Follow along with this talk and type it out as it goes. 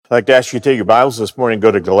I'd like to ask you to take your Bibles this morning and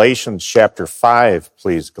go to Galatians chapter 5,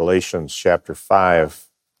 please. Galatians chapter 5.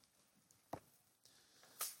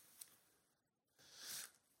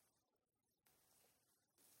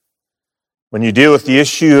 When you deal with the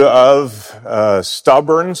issue of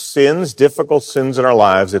stubborn sins, difficult sins in our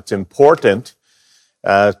lives, it's important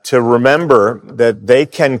to remember that they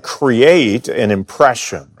can create an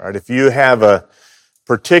impression, right? If you have a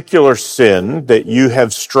particular sin that you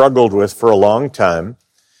have struggled with for a long time,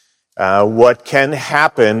 what can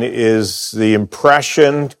happen is the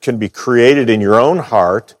impression can be created in your own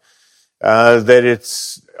heart that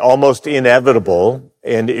it's almost inevitable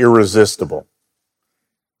and irresistible.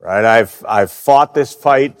 Right? I've fought this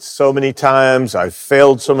fight so many times. I've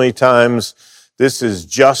failed so many times. This is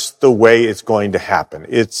just the way it's going to happen.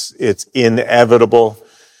 It's inevitable.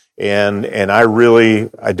 And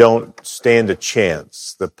I don't stand a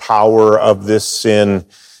chance. The power of this sin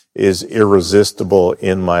is irresistible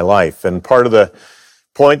in my life. And part of the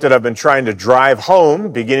point that I've been trying to drive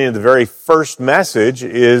home, beginning of the very first message,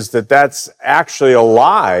 is that that's actually a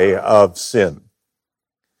lie of sin.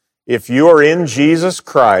 If you are in Jesus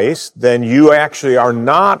Christ, then you actually are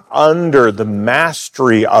not under the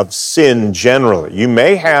mastery of sin generally. You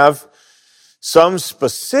may have some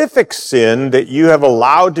specific sin that you have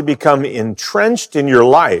allowed to become entrenched in your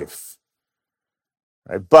life.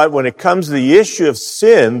 But when it comes to the issue of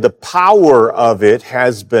sin, the power of it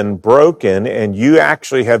has been broken, and you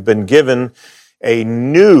actually have been given a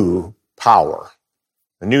new power,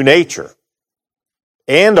 a new nature,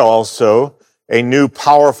 and also a new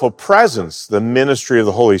powerful presence, the ministry of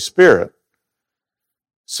the Holy Spirit.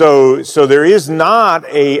 So there is not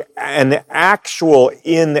an actual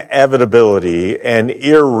inevitability and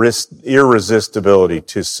irresistibility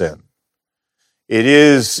to sin. It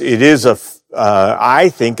is I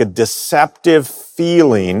think, a deceptive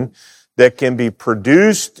feeling that can be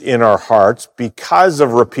produced in our hearts because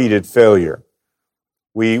of repeated failure.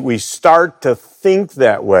 We start to think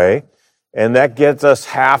that way, and that gets us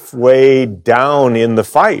halfway down in the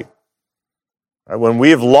fight. When we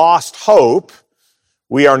have lost hope,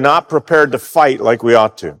 we are not prepared to fight like we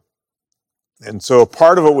ought to. And so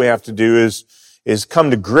part of what we have to do is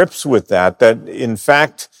come to grips with that in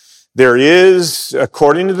fact, there is,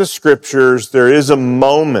 according to the scriptures, there is a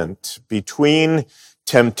moment between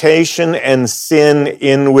temptation and sin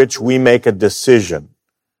in which we make a decision.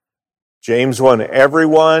 James 1,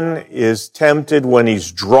 everyone is tempted when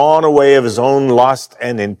he's drawn away of his own lust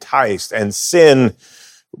and enticed, and sin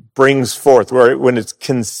brings forth, when it's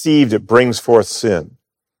conceived, it brings forth sin.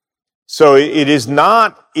 So it is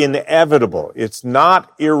not inevitable. It's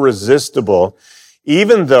not irresistible.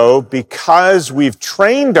 Even though, because we've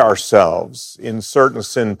trained ourselves in certain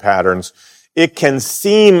sin patterns, it can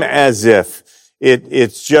seem as if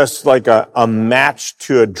it's just like a match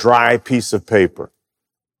to a dry piece of paper.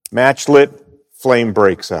 Match lit, flame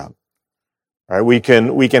breaks out. All right, we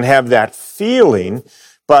can have that feeling,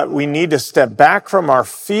 but we need to step back from our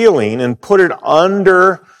feeling and put it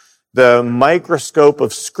under the microscope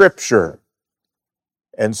of Scripture.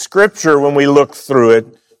 And Scripture, when we look through it,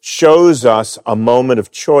 shows us a moment of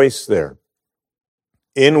choice there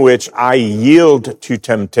in which I yield to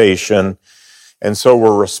temptation, and so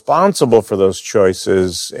we're responsible for those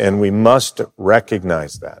choices, and we must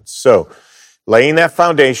recognize that. So, laying that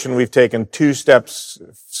foundation, we've taken 2 steps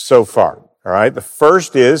so far, all right? The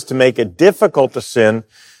first is to make it difficult to sin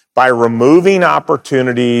by removing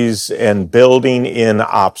opportunities and building in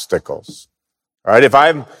obstacles, all right?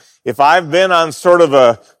 If I've been on sort of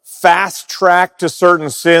a fast track to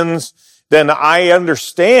certain sins, then I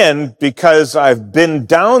understand, because I've been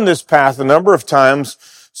down this path a number of times,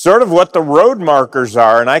 sort of what the road markers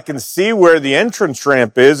are, and I can see where the entrance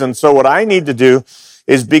ramp is. And so what I need to do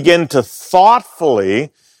is begin to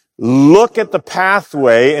thoughtfully look at the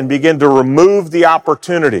pathway and begin to remove the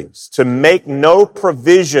opportunities, to make no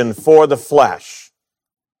provision for the flesh.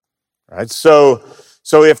 Right? So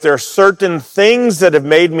if there are certain things that have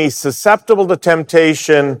made me susceptible to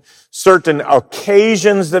temptation, certain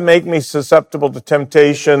occasions that make me susceptible to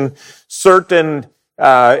temptation, certain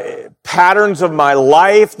patterns of my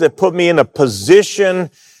life that put me in a position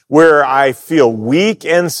where I feel weak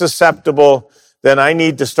and susceptible, then I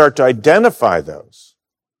need to start to identify those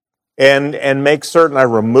and make certain I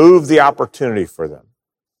remove the opportunity for them.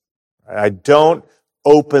 I don't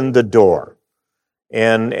open the door.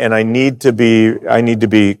 And I need to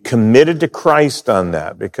be committed to Christ on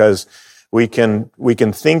that, because we can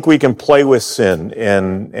think we can play with sin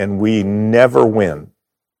and we never win.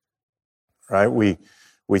 Right? We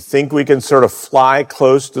think we can sort of fly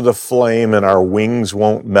close to the flame and our wings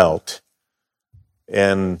won't melt.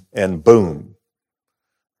 And boom.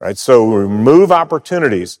 right? So we remove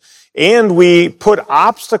opportunities and we put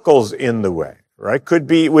obstacles in the way, right?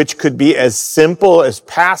 Which could be as simple as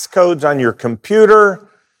passcodes on your computer,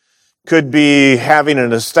 could be having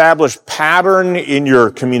an established pattern in your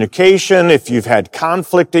communication. If you've had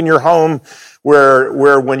conflict in your home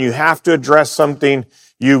where when you have to address something,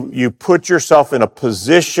 you put yourself in a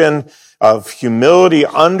position of humility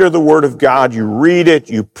under the Word of God. You read it,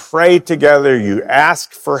 you pray together, you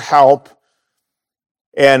ask for help,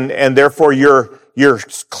 and therefore you're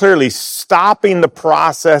clearly stopping the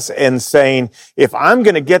process and saying, if I'm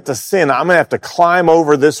going to get to sin, I'm going to have to climb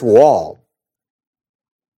over this wall.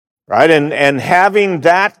 Right? And having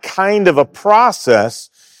that kind of a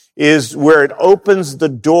process is where it opens the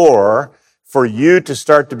door for you to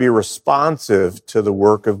start to be responsive to the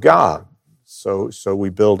work of God. So we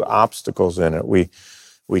build obstacles in it.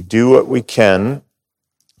 We do what we can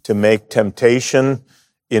to make temptation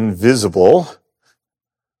invisible,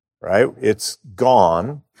 right? It's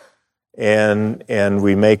gone, and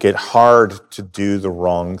we make it hard to do the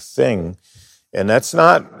wrong thing. And that's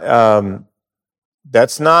not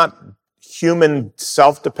human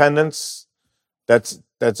self-dependence.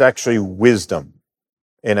 That's actually wisdom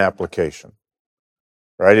in application,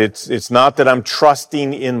 right? It's not that I'm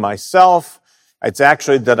trusting in myself. It's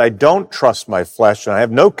actually that I don't trust my flesh and I have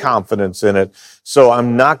no confidence in it. So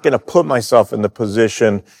I'm not going to put myself in the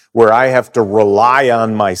position where I have to rely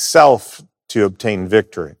on myself to obtain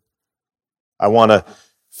victory. I want to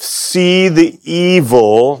see the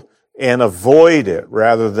evil and avoid it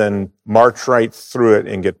rather than march right through it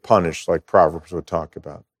and get punished like Proverbs would talk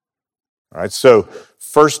about. All right, so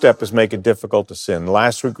first step is make it difficult to sin.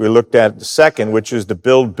 Last week we looked at the second, which is to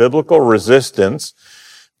build biblical resistance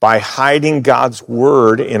by hiding God's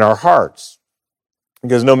word in our hearts.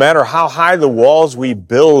 Because no matter how high the walls we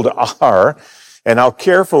build are and how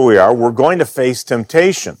careful we are, we're going to face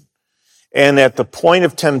temptation. And at the point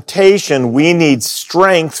of temptation, we need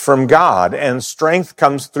strength from God, and strength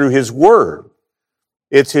comes through His Word.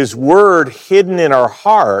 It's His Word hidden in our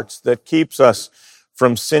hearts that keeps us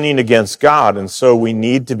from sinning against God, and so we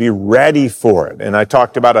need to be ready for it. And I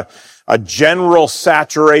talked about a general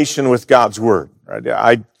saturation with God's Word.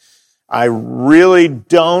 Right? I really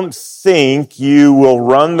don't think you will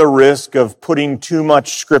run the risk of putting too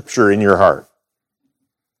much Scripture in your heart.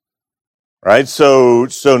 Right? So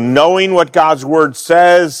knowing what God's Word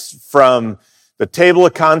says from the table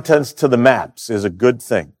of contents to the maps is a good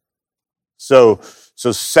thing. So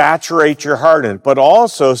saturate your heart in it, but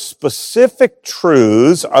also specific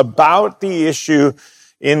truths about the issue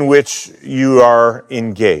in which you are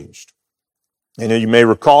engaged. And you may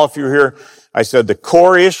recall if you were here, I said the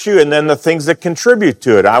core issue and then the things that contribute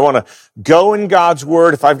to it. I want to go in God's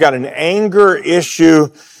Word. If I've got an anger issue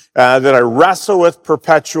that I wrestle with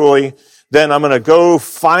perpetually, then I'm going to go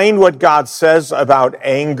find what God says about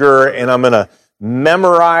anger, and I'm going to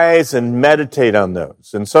memorize and meditate on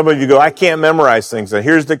those. And some of you go, I can't memorize things. And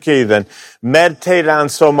here's the key then. Meditate on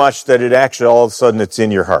so much that it actually all of a sudden it's in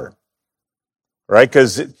your heart. Right?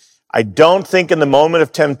 Because I don't think in the moment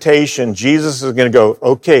of temptation, Jesus is going to go,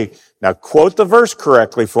 okay, now quote the verse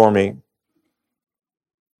correctly for me.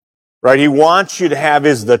 Right? He wants you to have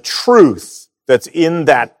is the truth that's in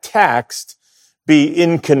that text be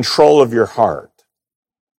in control of your heart.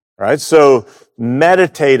 Right? So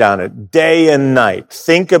meditate on it day and night.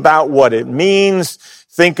 Think about what it means.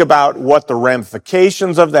 Think about what the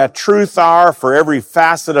ramifications of that truth are for every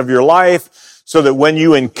facet of your life, so that when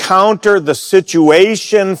you encounter the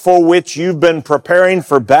situation for which you've been preparing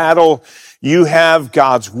for battle, you have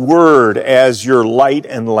God's Word as your light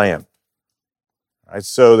and lamp. Right?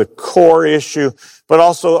 So the core issue, but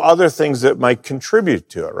also other things that might contribute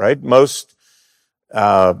to it, right?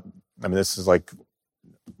 This is like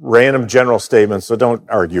random general statements, so don't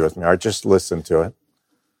argue with me. Or just listen to it.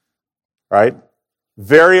 Right?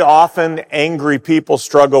 Very often, angry people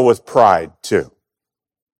struggle with pride, too.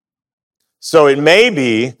 So it may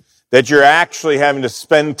be that you're actually having to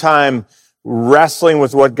spend time wrestling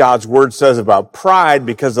with what God's Word says about pride,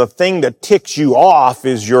 because the thing that ticks you off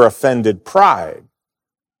is your offended pride.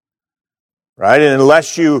 Right? And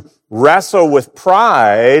unless you wrestle with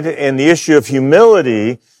pride and the issue of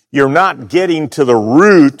humility, you're not getting to the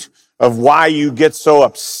root of why you get so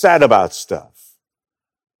upset about stuff.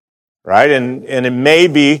 Right? And it may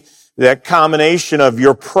be that combination of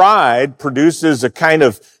your pride produces a kind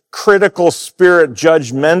of critical spirit,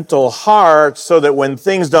 judgmental heart, so that when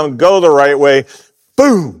things don't go the right way,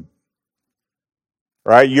 boom!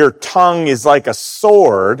 Right? Your tongue is like a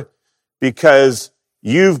sword because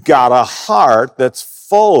you've got a heart that's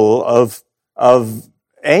full of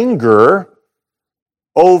anger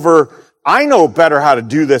over I know better how to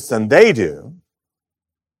do this than they do.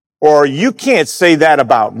 Or you can't say that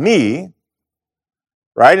about me.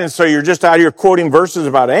 Right? And so you're just out here quoting verses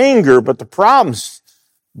about anger, but the problem's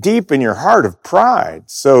deep in your heart of pride.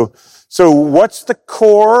 So what's the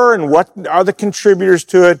core and what are the contributors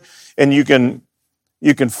to it? And you can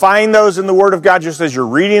find those in the Word of God just as you're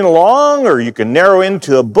reading along, or you can narrow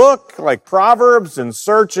into a book like Proverbs and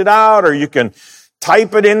search it out, or you can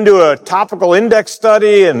type it into a topical index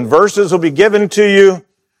study and verses will be given to you.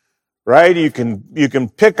 Right? You can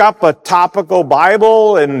pick up a topical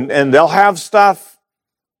Bible and they'll have stuff.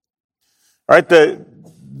 Right?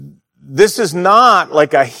 This is not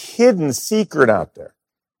like a hidden secret out there.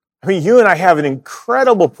 I mean, you and I have an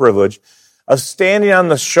incredible privilege of standing on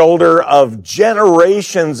the shoulder of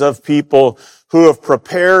generations of people who have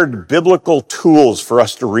prepared biblical tools for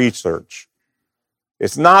us to research.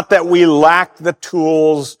 It's not that we lack the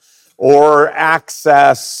tools or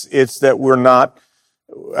access. It's that we're not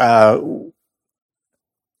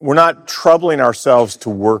troubling ourselves to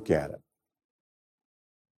work at it.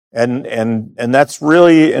 And that's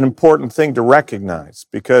really an important thing to recognize,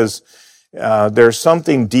 because there's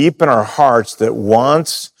something deep in our hearts that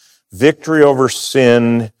wants victory over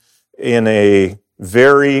sin in a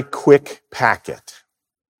very quick packet.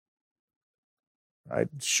 Right?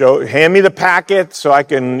 Hand me the packet so I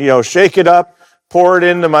can, shake it up, pour it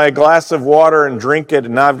into my glass of water and drink it,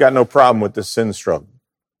 and now I've got no problem with the sin struggle.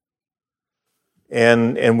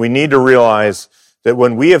 And we need to realize that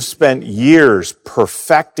when we have spent years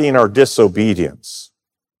perfecting our disobedience,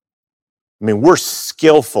 we're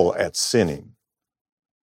skillful at sinning.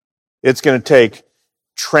 It's going to take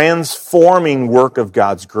transforming work of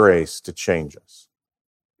God's grace to change us.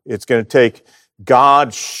 It's going to take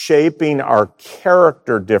God shaping our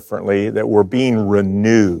character differently, that we're being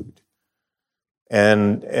renewed.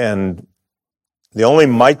 And the only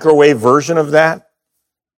microwave version of that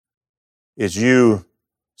is you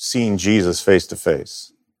seeing Jesus face to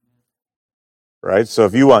face. Right? So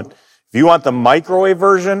if you want the microwave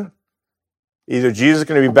version, either Jesus is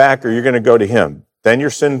going to be back or you're going to go to him. Then your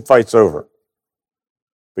sin fight's over.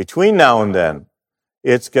 Between now and then,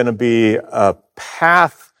 it's going to be a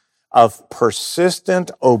path of persistent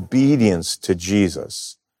obedience to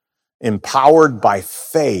Jesus, empowered by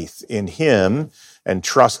faith in him and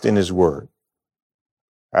trust in his word.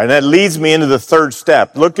 All right, and that leads me into the third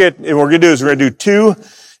step. And what we're going to do is we're going to do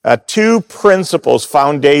two principles,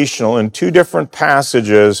 foundational, in two different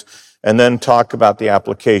passages, and then talk about the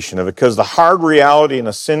application of it. Because the hard reality in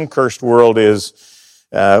a sin-cursed world is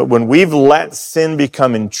when we've let sin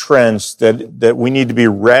become entrenched, that we need to be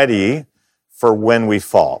ready for when we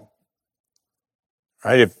fall.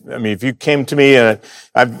 Right? If you came to me, and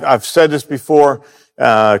I've said this before,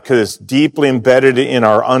 because it's deeply embedded in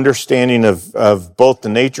our understanding of both the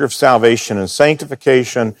nature of salvation and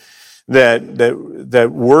sanctification, that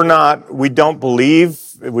we don't believe,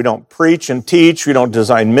 we don't preach and teach, we don't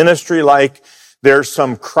design ministry like there's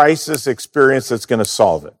some crisis experience that's going to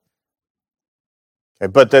solve it.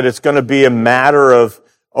 Okay, but that it's going to be a matter of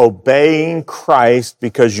obeying Christ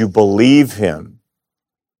because you believe him.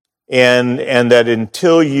 And that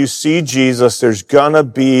until you see Jesus, there's going to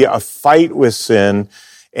be a fight with sin,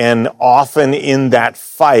 and often in that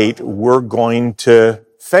fight, we're going to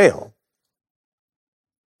fail.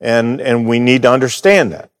 And we need to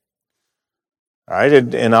understand that. All right,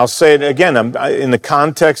 and I'll say it again, in the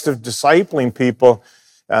context of discipling people,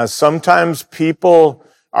 sometimes people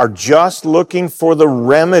are just looking for the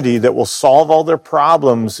remedy that will solve all their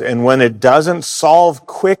problems, and when it doesn't solve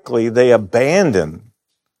quickly, they abandon.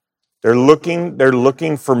 They're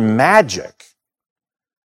looking for magic.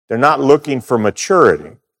 They're not looking for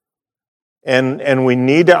maturity. And we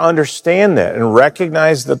need to understand that and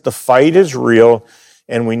recognize that the fight is real,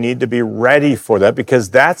 and we need to be ready for that, because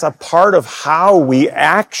that's a part of how we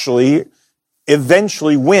actually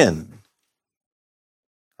eventually win.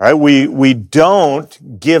 All right? We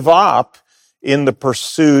don't give up in the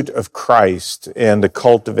pursuit of Christ and the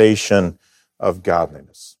cultivation of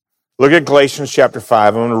godliness. Look at Galatians chapter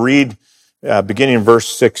 5. I'm going to read beginning in verse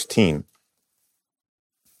 16.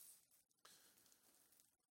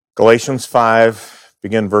 Galatians 5,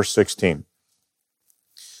 begin verse 16.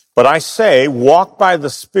 But I say, walk by the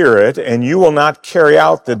Spirit, and you will not carry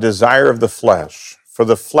out the desire of the flesh. For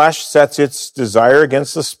the flesh sets its desire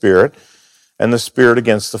against the Spirit, and the Spirit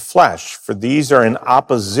against the flesh. For these are in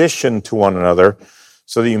opposition to one another,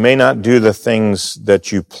 so that you may not do the things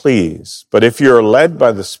that you please. But if you are led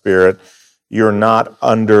by the Spirit, you're not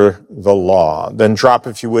under the law. Then drop,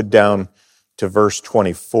 if you would, down to verse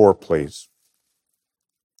 24, please.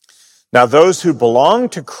 Now those who belong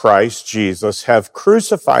to Christ Jesus have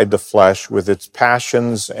crucified the flesh with its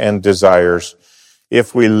passions and desires.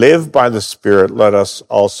 If we live by the Spirit, let us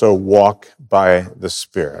also walk by the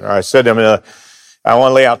Spirit. I said I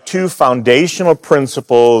want to lay out two foundational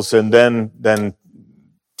principles and then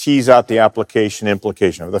tease out the application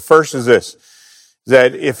implication. The first is this,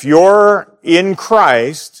 that if you're in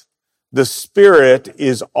Christ, the Spirit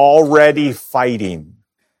is already fighting.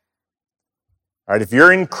 All right, if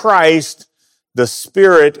you're in Christ, the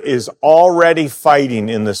Spirit is already fighting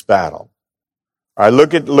in this battle. All right,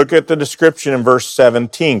 look at the description in verse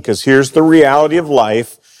 17, because here's the reality of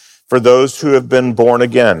life for those who have been born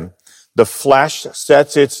again. The flesh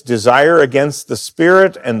sets its desire against the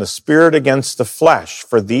Spirit, and the Spirit against the flesh,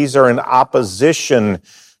 for these are in opposition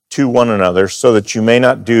to one another, so that you may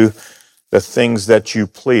not do the things that you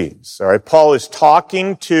please. All right, Paul is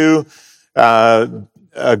talking to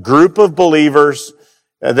a group of believers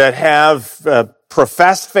that have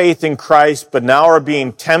professed faith in Christ, but now are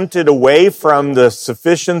being tempted away from the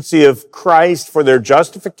sufficiency of Christ for their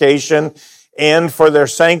justification and for their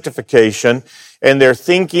sanctification. And they're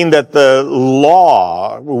thinking that the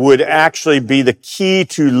law would actually be the key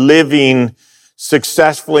to living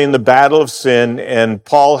successfully in the battle of sin. And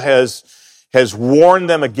Paul has warned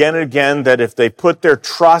them again and again that if they put their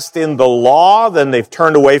trust in the law, then they've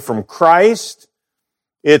turned away from Christ.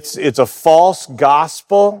 It's a false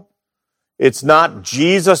gospel. It's not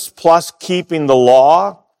Jesus plus keeping the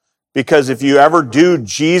law, because if you ever do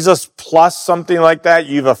Jesus plus something like that,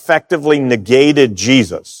 you've effectively negated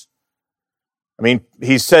Jesus. I mean,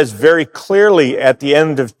 he says very clearly at the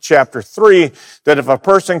end of chapter 3 that if a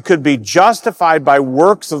person could be justified by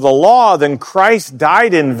works of the law, then Christ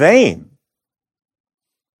died in vain.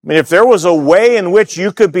 I mean, if there was a way in which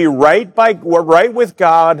you could be right with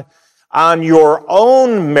God on your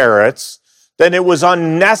own merits, then it was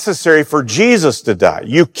unnecessary for Jesus to die.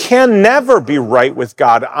 You can never be right with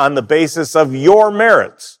God on the basis of your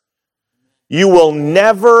merits. You will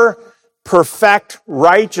never perfect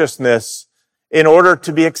righteousness in order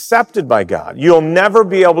to be accepted by God. You'll never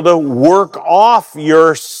be able to work off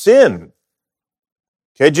your sin.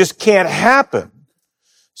 Okay, it just can't happen.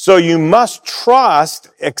 So you must trust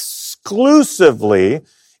exclusively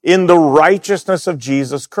in the righteousness of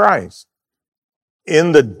Jesus Christ,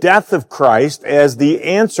 in the death of Christ as the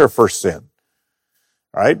answer for sin.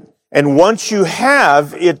 Right? And once you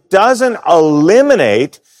have, it doesn't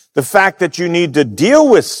eliminate the fact that you need to deal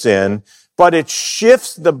with sin, but it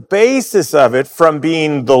shifts the basis of it from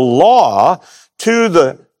being the law to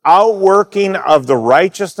the outworking of the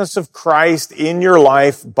righteousness of Christ in your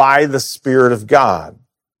life by the Spirit of God.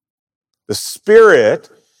 The Spirit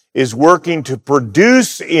is working to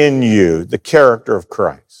produce in you the character of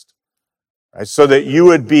Christ, right? So that you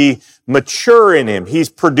would be mature in Him. He's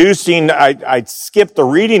producing, I skipped the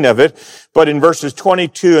reading of it, but in verses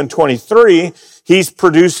 22 and 23, He's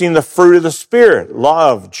producing the fruit of the Spirit: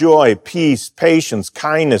 love, joy, peace, patience,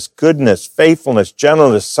 kindness, goodness, faithfulness,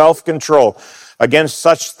 gentleness, self-control. Against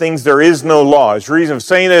such things there is no law. His reason of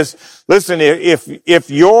saying this, listen, if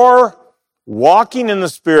you're walking in the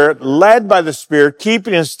Spirit, led by the Spirit,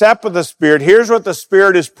 keeping in step with the Spirit, here's what the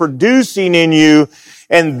Spirit is producing in you,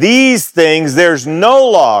 and these things there's no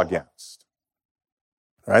law against.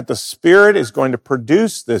 All right? The Spirit is going to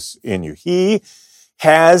produce this in you. He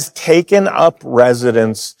has taken up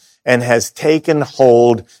residence and has taken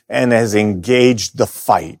hold and has engaged the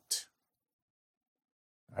fight.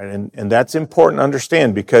 Right? And that's important to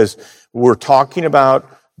understand, because we're talking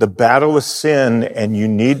about the battle with sin, and you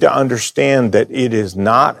need to understand that it is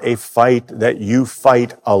not a fight that you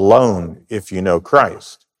fight alone if you know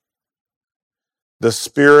Christ. The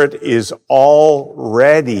Spirit is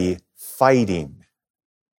already fighting.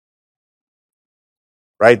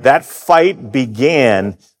 Right? That fight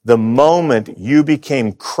began the moment you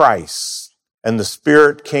became Christ and the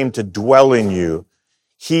Spirit came to dwell in you.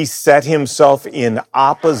 He set Himself in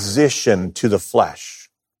opposition to the flesh.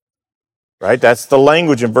 Right? That's the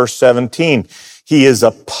language in verse 17. He is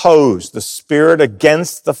opposed, the Spirit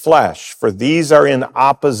against the flesh, for these are in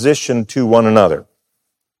opposition to one another.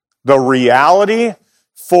 The reality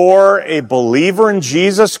for a believer in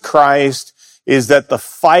Jesus Christ is that the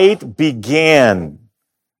fight began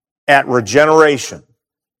at regeneration.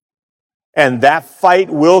 And that fight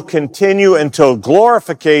will continue until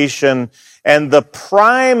glorification, and the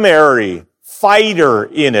primary fighter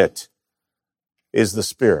in it is the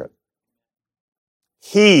Spirit.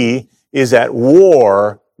 He is at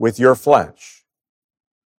war with your flesh.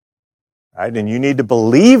 Right? And you need to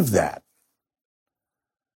believe that.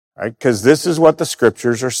 Right? Because this is what the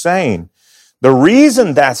Scriptures are saying. The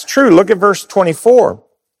reason that's true, look at verse 24.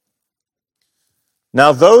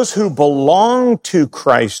 Now those who belong to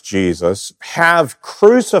Christ Jesus have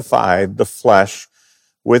crucified the flesh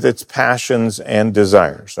with its passions and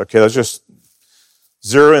desires. Okay, let's just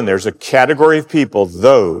zero in. There's a category of people,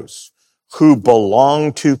 those who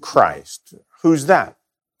belong to Christ. Who's that?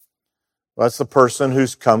 Well, that's the person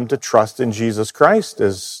who's come to trust in Jesus Christ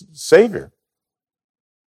as Savior.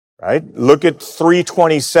 Right? Look at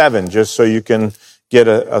 3:27, just so you can get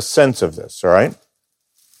a sense of this, all right?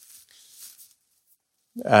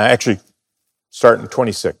 Actually, start in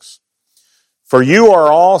 26. For you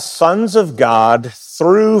are all sons of God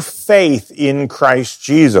through faith in Christ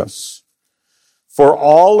Jesus. For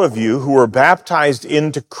all of you who were baptized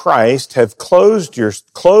into Christ have clothed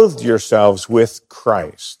yourselves with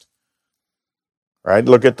Christ. All right,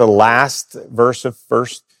 look at the last verse of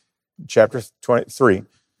chapter 23.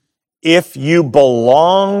 If you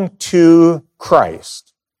belong to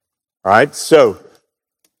Christ. All right, so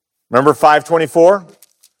remember 5:24?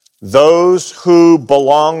 Those who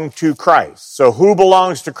belong to Christ. So who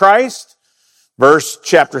belongs to Christ?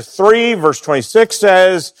 Chapter 3, verse 26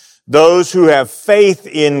 says, those who have faith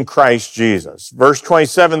in Christ Jesus. Verse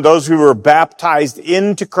 27, those who were baptized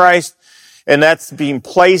into Christ, and that's being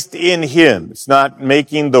placed in Him. It's not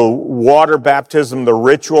making the water baptism the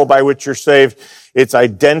ritual by which you're saved. It's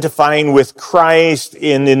identifying with Christ,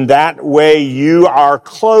 and in that way you are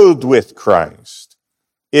clothed with Christ.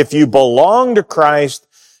 If you belong to Christ,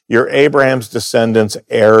 you're Abraham's descendants,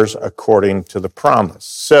 heirs according to the promise.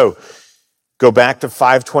 So, go back to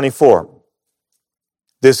 5:24.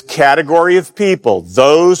 This category of people,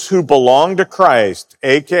 those who belong to Christ,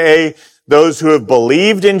 aka those who have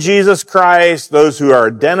believed in Jesus Christ, those who are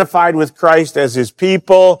identified with Christ as His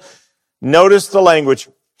people, notice the language,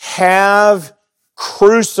 have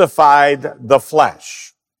crucified the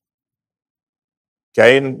flesh.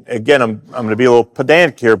 Okay, and again, I'm going to be a little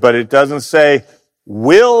pedantic here, but it doesn't say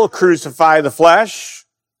will crucify the flesh.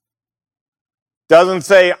 Doesn't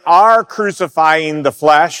say are crucifying the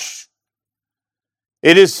flesh.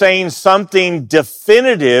 It is saying something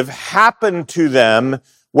definitive happened to them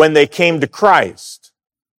when they came to Christ.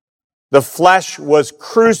 The flesh was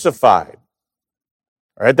crucified.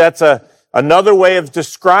 All right, that's another way of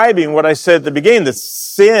describing what I said at the beginning, that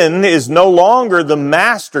sin is no longer the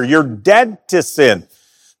master. You're dead to sin.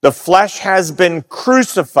 The flesh has been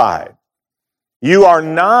crucified. You are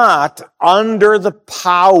not under the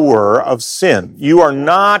power of sin. You are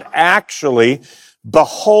not actually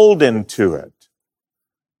beholden to it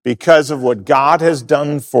because of what God has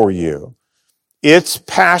done for you. Its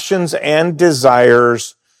passions and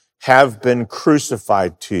desires have been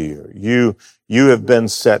crucified to you. You have been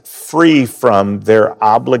set free from their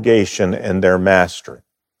obligation and their mastery.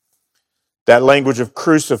 That language of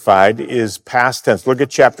crucified is past tense. Look at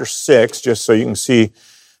chapter 6, just so you can see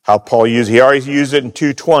how Paul used it. He already used it in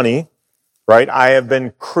 2:20, right? I have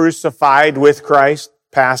been crucified with Christ,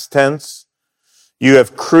 past tense. You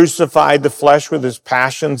have crucified the flesh with its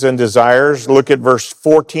passions and desires. Look at verse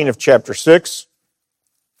 14 of chapter 6.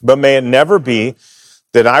 But may it never be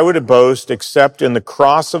that I would boast except in the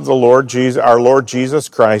cross of the Lord Jesus, our Lord Jesus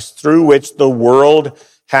Christ, through which the world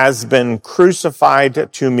has been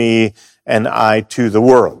crucified to me and I to the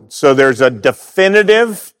world. So there's a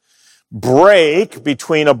definitive break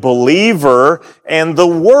between a believer and the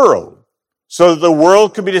world. So the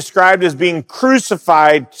world could be described as being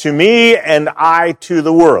crucified to me and I to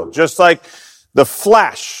the world. Just like the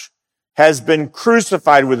flesh has been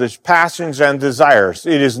crucified with its passions and desires.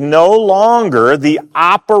 It is no longer the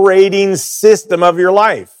operating system of your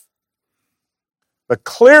life. But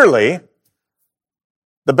clearly,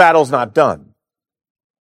 the battle's not done.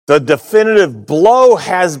 The definitive blow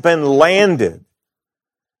has been landed.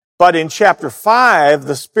 But in chapter 5,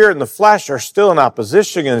 the spirit and the flesh are still in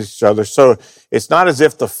opposition against each other. So it's not as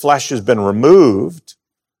if the flesh has been removed.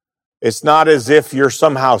 It's not as if you're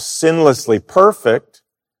somehow sinlessly perfect.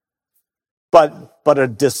 But a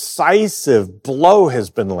decisive blow has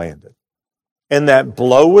been landed. And that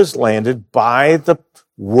blow was landed by the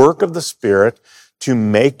work of the Spirit to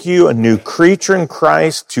make you a new creature in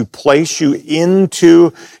Christ, to place you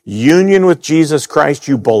into union with Jesus Christ.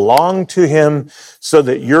 You belong to Him so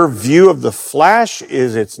that your view of the flesh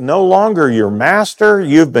is it's no longer your master.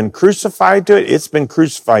 You've been crucified to it. It's been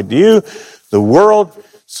crucified to you. The world.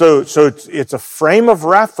 So it's a frame of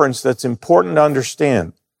reference that's important to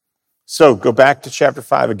understand. So go back to chapter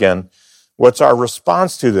 5 again. What's our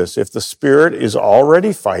response to this? If the Spirit is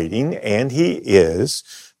already fighting, and He is,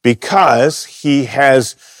 because He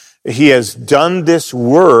has done this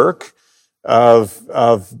work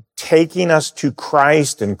of taking us to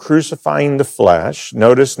Christ and crucifying the flesh.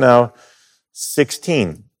 Notice now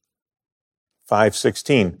 16.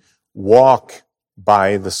 5:16, walk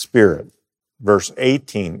by the Spirit. Verse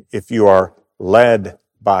 18, if you are led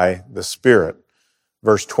by the Spirit.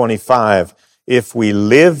 Verse 25, if we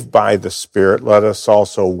live by the Spirit, let us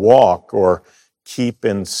also walk or keep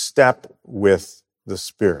in step with the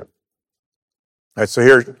Spirit. All right, so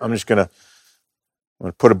here I'm going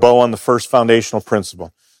to put a bow on the first foundational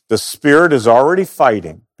principle. The Spirit is already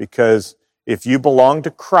fighting because if you belong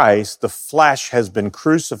to Christ, the flesh has been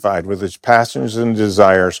crucified with its passions and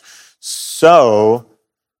desires. So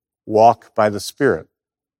walk by the Spirit.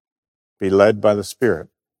 Be led by the Spirit.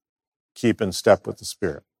 Keep in step with the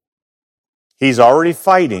Spirit. He's already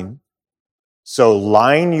fighting, so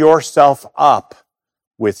line yourself up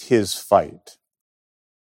with his fight.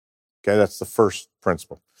 Okay, that's the first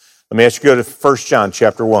principle. Let me ask you to go to 1 John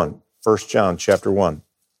chapter 1. 1 John chapter 1.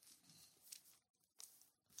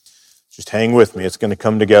 Just hang with me. It's going to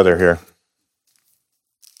come together here.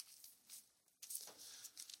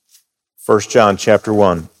 1 John chapter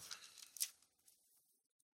 1.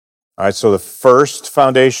 All right, so the first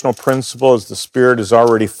foundational principle is the Spirit is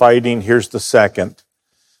already fighting. Here's the second.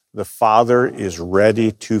 The Father is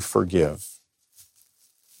ready to forgive.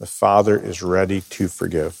 The Father is ready to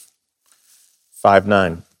forgive.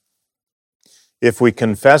 5:9. If we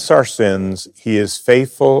confess our sins, he is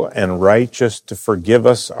faithful and righteous to forgive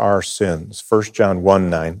us our sins. 1 John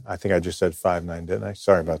 1:9. I think I just said 5:9, didn't I?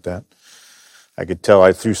 Sorry about that. I could tell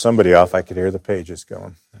I threw somebody off. I could hear the pages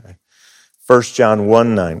going. 1 John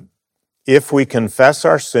 1:9. If we confess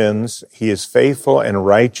our sins, he is faithful and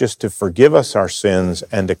righteous to forgive us our sins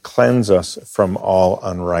and to cleanse us from all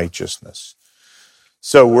unrighteousness.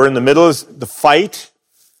 So we're in the middle of the fight,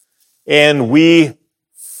 and we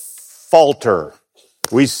falter.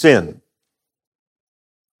 We sin.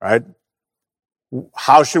 Right?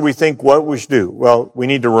 How should we think what we should do? Well, we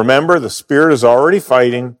need to remember the Spirit is already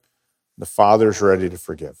fighting. The Father is ready to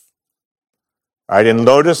forgive. All right, and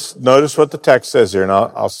notice what the text says here, and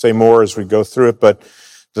I'll say more as we go through it, but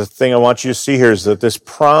the thing I want you to see here is that this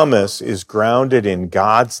promise is grounded in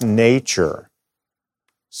God's nature,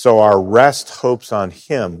 so our rest hopes on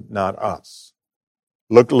him, not us.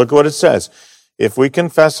 Look what it says. If we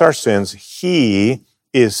confess our sins, he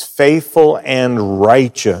is faithful and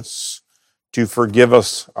righteous to forgive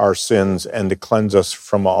us our sins and to cleanse us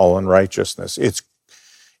from all unrighteousness.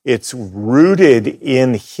 It's rooted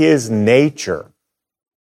in his nature.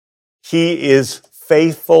 He is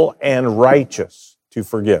faithful and righteous to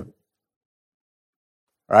forgive.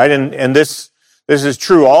 All right, and this is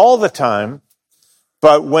true all the time,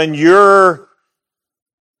 but when this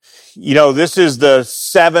is the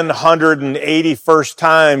 781st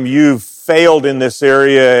time you've failed in this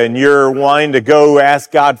area and you're wanting to go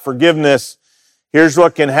ask God forgiveness, here's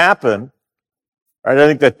what can happen. Right? I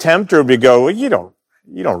think the tempter would be go, well, you don't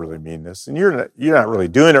really mean this, and you're not really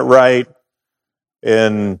doing it right.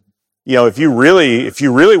 And if you really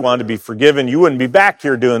wanted to be forgiven, you wouldn't be back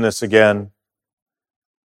here doing this again.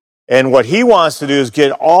 And what he wants to do is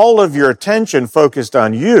get all of your attention focused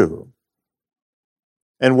on you.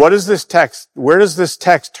 And where does this text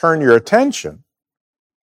turn your attention?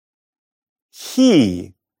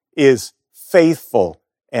 He is faithful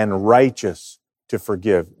and righteous to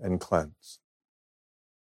forgive and cleanse.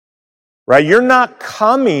 Right? You're not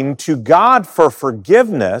coming to God for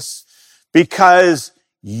forgiveness because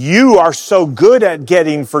you are so good at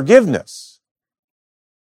getting forgiveness.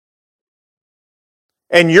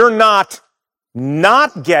 And you're not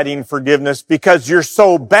getting forgiveness because you're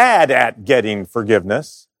so bad at getting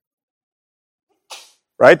forgiveness.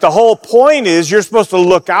 Right? The whole point is you're supposed to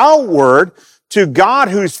look outward to God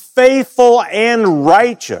who's faithful and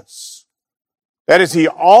righteous. That is, he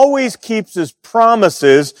always keeps his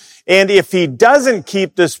promises, and if he doesn't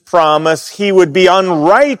keep this promise, he would be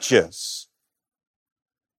unrighteous,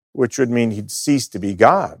 which would mean he'd cease to be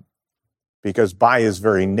God, because by his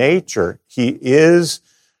very nature, he is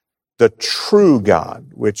the true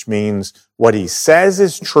God, which means what he says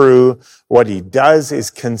is true, what he does is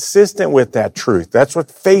consistent with that truth. That's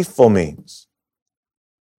what faithful means.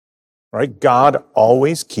 Right? God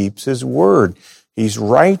always keeps his word. He's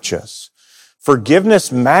righteous.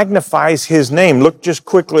 Forgiveness magnifies his name. Look just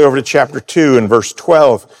quickly over to chapter 2 and verse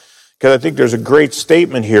 12, because I think there's a great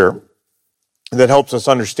statement here that helps us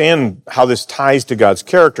understand how this ties to God's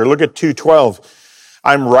character. Look at 2:12.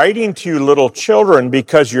 I'm writing to you, little children,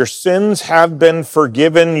 because your sins have been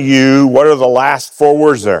forgiven you. What are the last four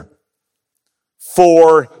words there?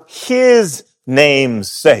 For his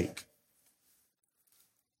name's sake.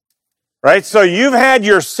 Right? So you've had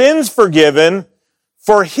your sins forgiven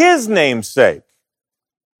for his name's sake.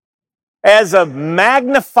 as a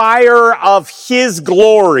magnifier of His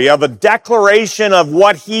glory, of a declaration of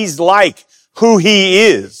what He's like, who He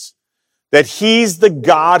is, that He's the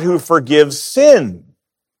God who forgives sin.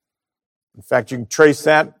 In fact, you can trace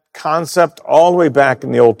that concept all the way back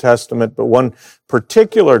in the Old Testament, but one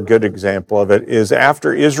particular good example of it is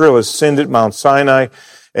after Israel has sinned at Mount Sinai,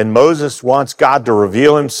 and Moses wants God to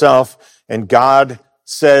reveal Himself, and God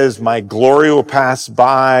says, my glory will pass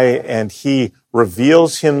by, and He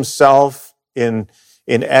reveals Himself in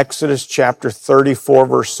Exodus chapter 34,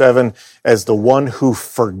 verse 7, as the one who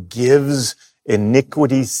forgives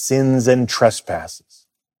iniquity, sins, and trespasses.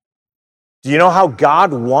 Do you know how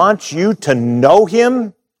God wants you to know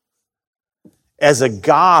Him? As a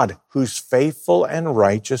God who's faithful and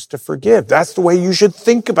righteous to forgive. That's the way you should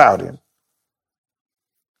think about Him.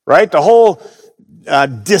 Right? The whole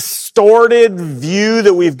distorted view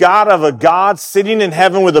that we've got of a God sitting in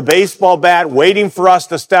heaven with a baseball bat waiting for us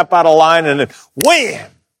to step out of line and then wham!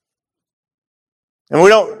 And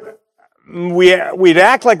we'd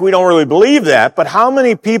act like we don't really believe that, but how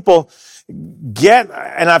many people get,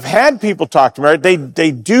 and I've had people talk to me, right?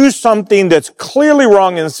 They do something that's clearly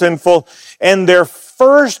wrong and sinful, and their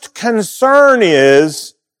first concern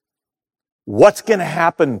is, what's going to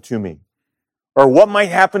happen to me? Or what might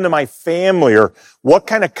happen to my family? Or what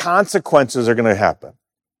kind of consequences are going to happen?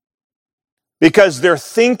 Because they're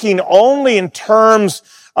thinking only in terms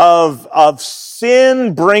of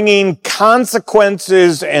sin bringing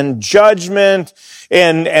consequences and judgment,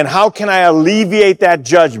 and how can I alleviate that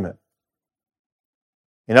judgment?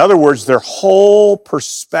 In other words, their whole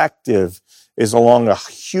perspective is along a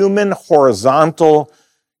human, horizontal,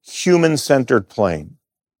 human-centered plane.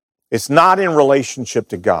 It's not in relationship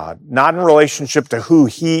to God, not in relationship to who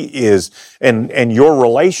He is and your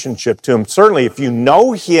relationship to Him. Certainly, if you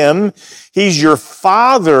know Him, He's your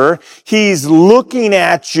Father. He's looking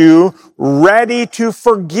at you, ready to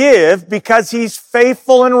forgive because He's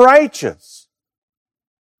faithful and righteous.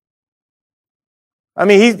 I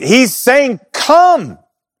mean, He's saying, come.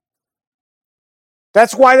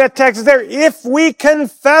 That's why that text is there. If we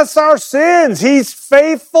confess our sins, He's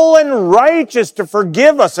faithful and righteous to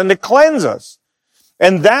forgive us and to cleanse us.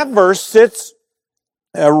 And that verse sits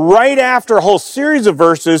right after a whole series of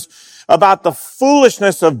verses about the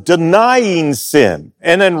foolishness of denying sin.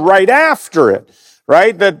 And then right after it,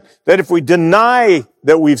 right, that if we deny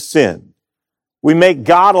that we've sinned, we make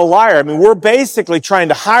God a liar. I mean, we're basically trying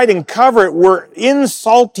to hide and cover it. We're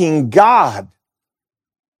insulting God.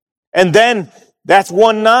 And then that's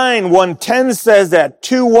 1:9. 1:10 says that.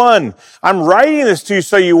 2:1. I'm writing this to you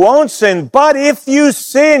so you won't sin. But if you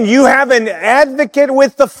sin, you have an advocate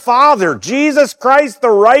with the Father, Jesus Christ the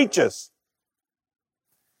righteous.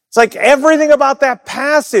 It's like everything about that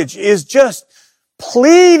passage is just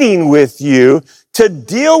pleading with you to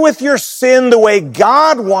deal with your sin the way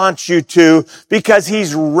God wants you to, because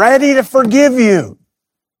He's ready to forgive you.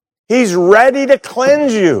 He's ready to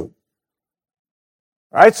cleanse you.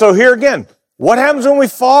 All right, so here again, what happens when we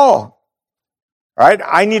fall? All right,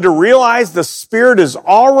 I need to realize the Spirit is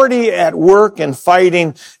already at work and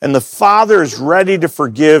fighting, and the Father is ready to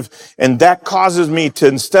forgive, and that causes me to,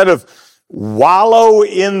 instead of wallow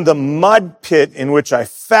in the mud pit in which I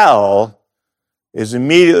fell, is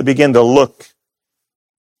immediately begin to look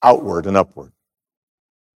outward and upward.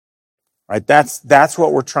 All right, that's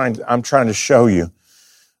what I'm trying to show you.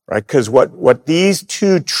 Right? Because what these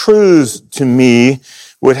two truths to me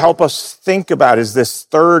would help us think about is this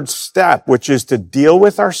third step, which is to deal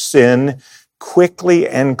with our sin quickly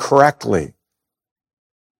and correctly.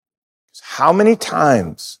 How many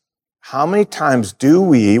times do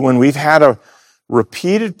we, when we've had a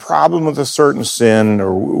repeated problem with a certain sin,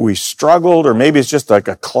 or we struggled, or maybe it's just like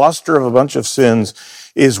a cluster of a bunch of sins,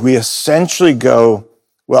 is we essentially go,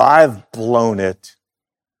 well, I've blown it.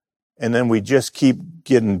 And then we just keep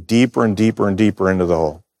getting deeper and deeper and deeper into the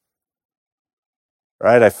hole.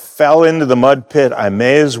 Right? I fell into the mud pit. I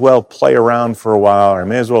may as well play around for a while, or I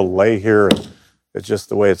may as well lay here. It's just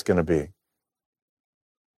the way it's going to be.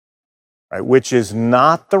 Right? Which is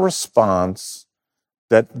not the response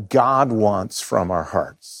that God wants from our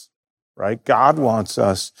hearts. Right? God wants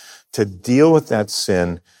us to deal with that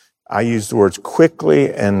sin. I use the words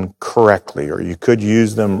quickly and correctly, or you could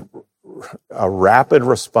use them a rapid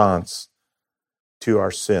response to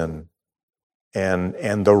our sin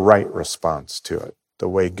and the right response to it, the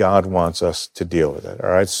way God wants us to deal with it.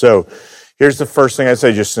 All right. So here's the first thing I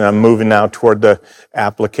say, just I'm moving now toward the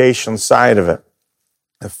application side of it.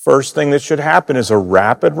 The first thing that should happen is a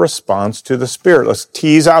rapid response to the Spirit. Let's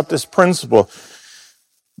tease out this principle.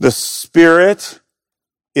 The Spirit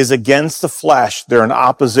is against the flesh. They're in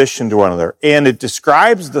opposition to one another. And it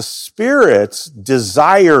describes the Spirit's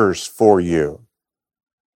desires for you.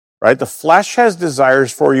 Right? The flesh has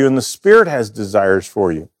desires for you and the Spirit has desires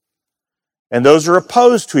for you. And those are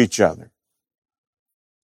opposed to each other.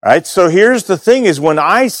 Right? So here's the thing is when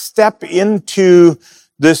I step into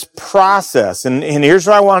this process, and here's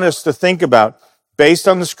what I want us to think about, based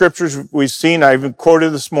on the scriptures we've seen, I even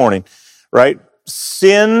quoted this morning, right?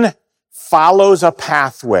 Sin follows a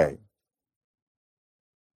pathway.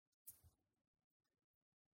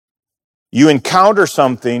 You encounter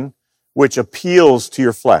something which appeals to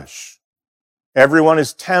your flesh. Everyone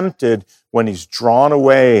is tempted when he's drawn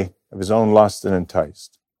away of his own lust and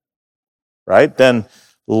enticed. Right? Then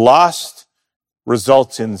lust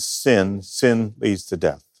results in sin. Sin leads to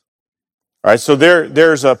death. All right? So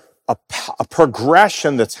there's a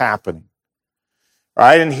progression that's happening. All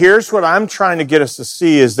right? And here's what I'm trying to get us to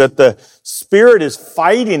see is that the Spirit is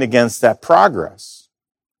fighting against that progress.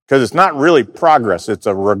 Because it's not really progress. It's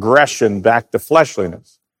a regression back to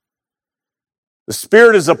fleshliness. The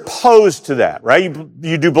Spirit is opposed to that, right?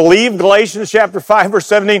 You do believe Galatians chapter 5, verse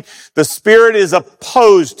 17? The Spirit is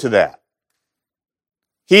opposed to that.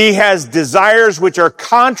 He has desires which are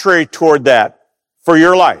contrary toward that for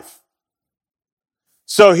your life.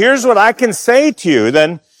 So here's what I can say to you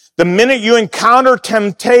then. The minute you encounter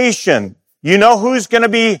temptation, you know who's going to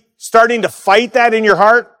be starting to fight that in your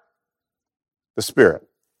heart? The Spirit.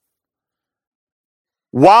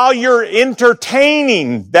 While you're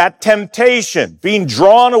entertaining that temptation, being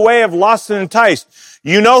drawn away of lust and enticed,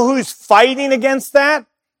 you know who's fighting against that?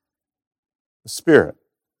 The Spirit.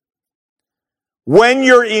 When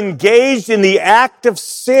you're engaged in the act of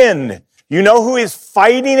sin, you know who is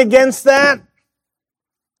fighting against that?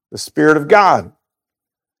 The Spirit of God.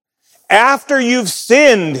 After you've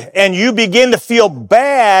sinned and you begin to feel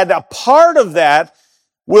bad, a part of that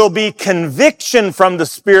will be conviction from the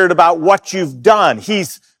Spirit about what you've done.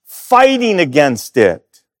 He's fighting against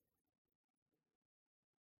it.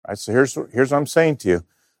 All right, so here's what I'm saying to you.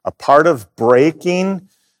 A part of breaking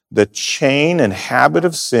the chain and habit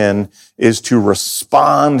of sin is to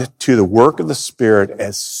respond to the work of the Spirit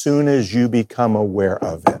as soon as you become aware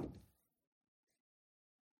of it.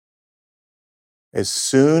 As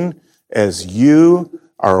soon as you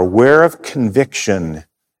are aware of conviction,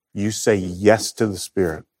 you say yes to the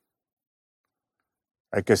Spirit.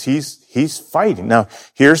 Because he's fighting. Now,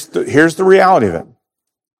 here's the reality of it.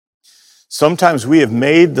 Sometimes we have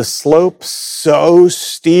made the slope so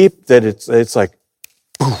steep that it's like,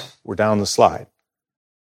 poof, we're down the slide.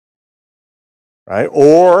 Right?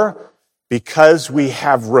 Or because we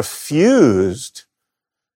have refused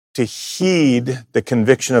to heed the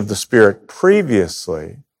conviction of the Spirit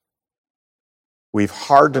previously, we've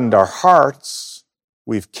hardened our hearts,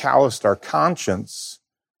 we've calloused our conscience.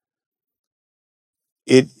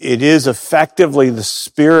 It is effectively the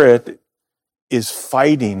Spirit is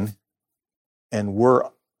fighting, and we're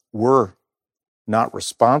not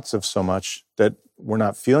responsive so much that we're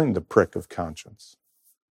not feeling the prick of conscience.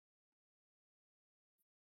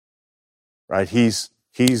 Right? He's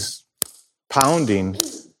pounding,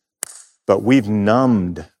 but we've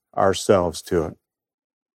numbed ourselves to it.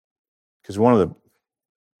 Because I'm going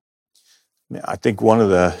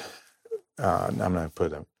to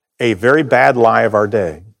put it, a very bad lie of our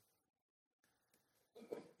day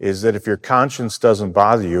is that if your conscience doesn't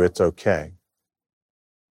bother you, it's okay.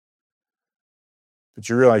 But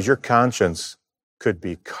you realize your conscience could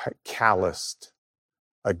be calloused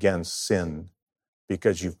against sin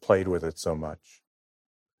because you've played with it so much.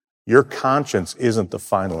 Your conscience isn't the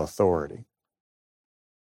final authority.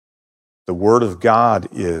 The Word of God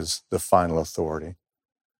is the final authority.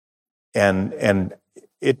 And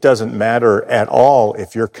it doesn't matter at all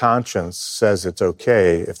if your conscience says it's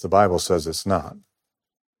okay if the Bible says it's not.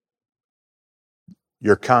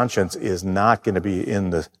 Your conscience is not going to be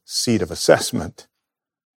in the seat of assessment.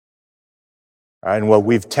 And what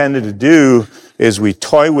we've tended to do is we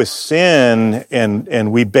toy with sin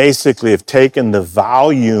and we basically have taken the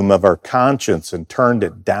volume of our conscience and turned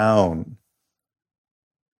it down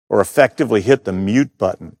or effectively hit the mute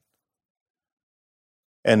button.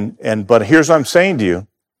 But here's what I'm saying to you,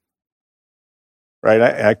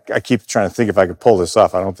 right? I keep trying to think if I could pull this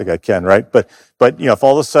off. I don't think I can, right? But if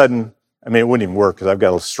all of a sudden, I mean, it wouldn't even work because I've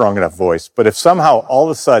got a strong enough voice. But if somehow all of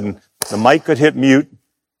a sudden the mic could hit mute,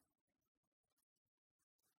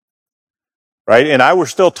 right? And I were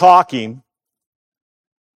still talking,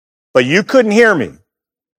 but you couldn't hear me.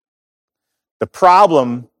 The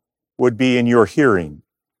problem would be in your hearing.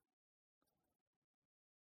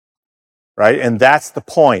 Right? And that's the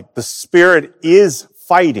point. The Spirit is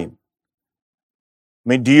fighting. I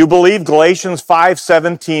mean, do you believe Galatians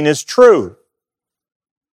 5:17 is true?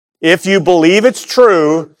 If you believe it's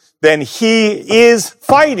true, then he is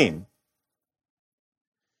fighting.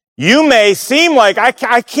 You may seem like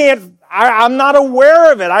I'm not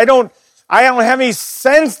aware of it. I don't have any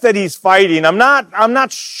sense that he's fighting. I'm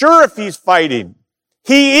not sure if he's fighting.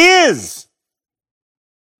 He is.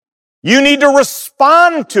 You need to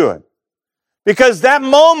respond to it. Because that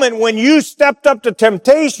moment when you stepped up to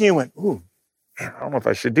temptation, you went, ooh, I don't know if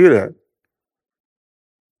I should do that.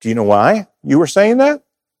 Do you know why you were saying that?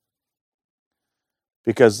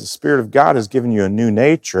 Because the Spirit of God has given you a new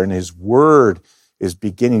nature, and his word is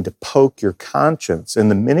beginning to poke your conscience. And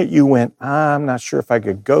the minute you went, I'm not sure if I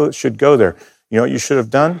should go there. You know what you should have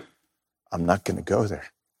done? I'm not going to go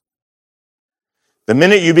there. The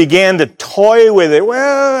minute you began to toy with it,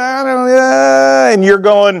 and you're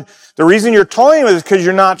going, the reason you're toying with it is because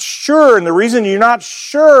you're not sure. And the reason you're not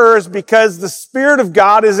sure is because the Spirit of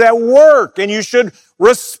God is at work, and you should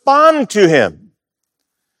respond to him.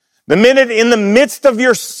 The minute in the midst of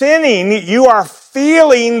your sinning, you are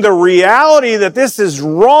feeling the reality that this is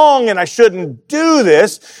wrong and I shouldn't do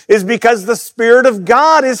this, is because the Spirit of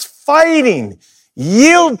God is fighting.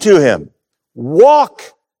 Yield to him. Walk,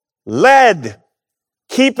 led,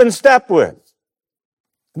 keep in step with.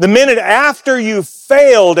 The minute after you've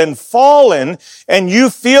failed and fallen and you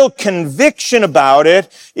feel conviction about it,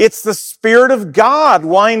 it's the Spirit of God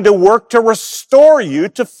wanting to work to restore you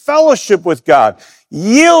to fellowship with God.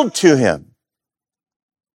 Yield to him.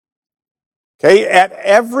 Okay, at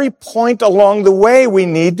every point along the way, we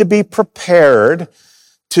need to be prepared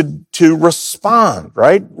to respond,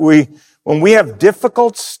 right? When we have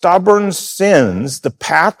difficult, stubborn sins, the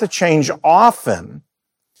path to change often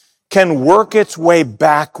can work its way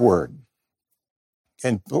backward.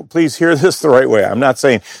 And please hear this the right way. I'm not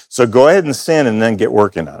saying, so go ahead and sin and then get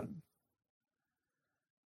working on it.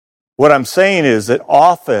 What I'm saying is that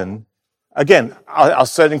often, again, I'll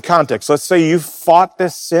set it in context. Let's say you've fought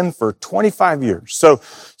this sin for 25 years. So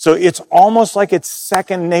it's almost like it's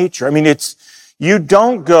second nature. I mean, you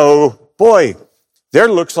don't go, boy, there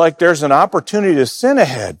looks like there's an opportunity to sin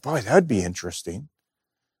ahead. Boy, that'd be interesting.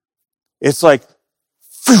 It's like,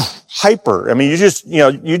 hyper. I mean, you just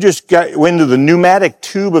got into the pneumatic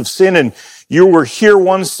tube of sin and you were here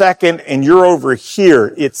 1 second and you're over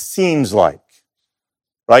here, it seems like.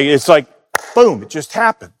 Right? It's like, boom, it just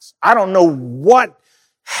happens. I don't know what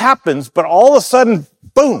happens, but all of a sudden,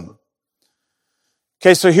 boom.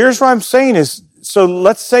 Okay, so here's what I'm saying is, so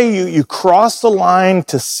let's say you cross the line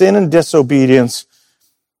to sin and disobedience,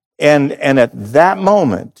 and at that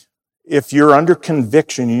moment, if you're under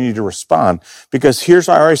conviction, you need to respond. Because here's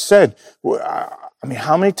what I already said. I mean,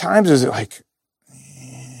 how many times is it like,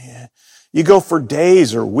 you go for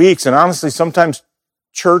days or weeks, and honestly, sometimes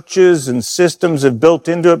churches and systems have built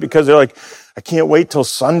into it because they're like, I can't wait till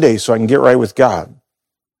Sunday so I can get right with God.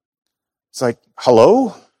 It's like,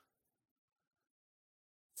 hello?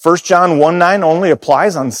 1 John 1:9 only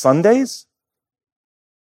applies on Sundays?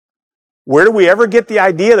 Where do we ever get the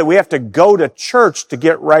idea that we have to go to church to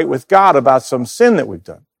get right with God about some sin that we've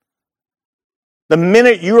done? The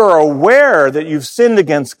minute you are aware that you've sinned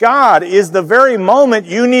against God is the very moment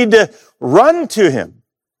you need to run to him.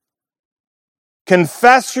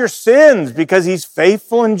 Confess your sins because he's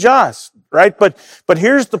faithful and just, right? But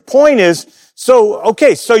here's the point is, so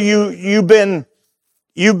you've been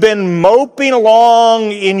moping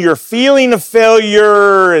along in your feeling of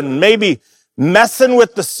failure and maybe messing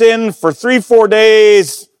with the sin for 3-4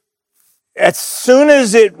 days. As soon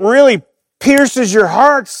as it really pierces your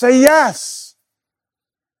heart, say yes.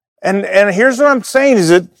 And here's what I'm saying is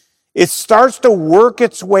that it starts to work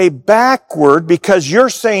its way backward because you're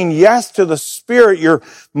saying yes to the Spirit. You're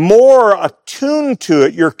more attuned to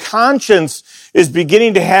it. Your conscience is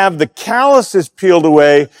beginning to have the calluses peeled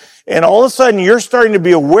away. And all of a sudden you're starting to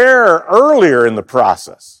be aware earlier in the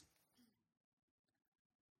process.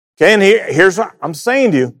 Okay, and here's what I'm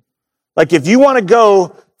saying to you. Like, if you want to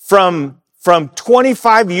go from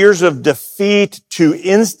 25 years of defeat to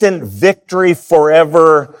instant victory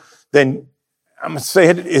forever, then I'm going to say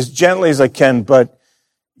it as gently as I can, but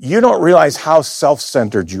you don't realize how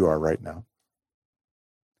self-centered you are right now.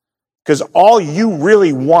 Because all you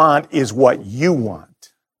really want is what you want.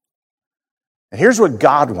 And here's what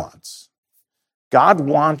God wants. God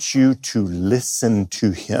wants you to listen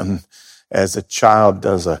to him as a child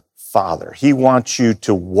does a father. He wants you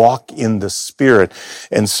to walk in the Spirit.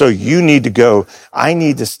 And so you need to go, I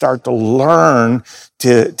need to start to learn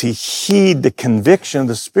to heed the conviction of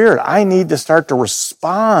the Spirit. I need to start to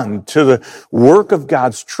respond to the work of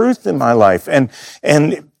God's truth in my life. And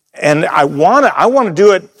I want to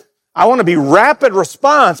do it I want to be rapid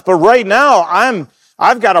response, but right now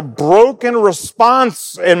I've got a broken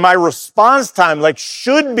response, and my response time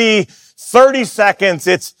should be 30 seconds.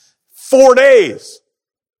 It's 4 days.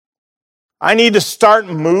 I need to start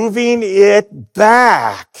moving it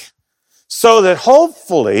back so that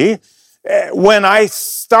hopefully when I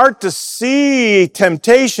start to see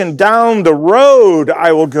temptation down the road,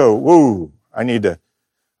 I will go, whoa, I need to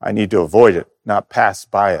avoid it, not pass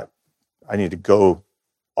by it. I need to go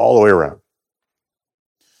all the way around.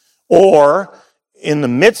 Or in the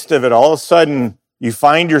midst of it, all of a sudden you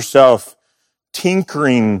find yourself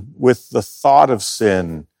tinkering with the thought of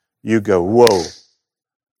sin. You go, whoa,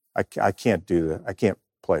 I can't do that. I can't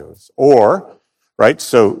play with this. Or, right,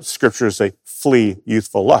 so scriptures say, flee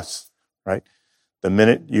youthful lust, right? The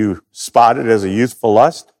minute you spot it as a youthful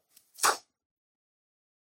lust,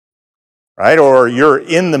 right? Or you're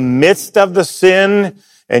in the midst of the sin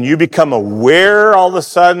and you become aware all of a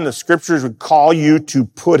sudden, the scriptures would call you to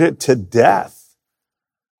put it to death,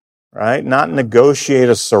 right? Not negotiate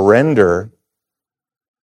a surrender,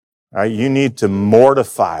 right? You need to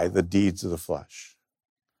mortify the deeds of the flesh.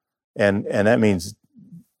 And that means,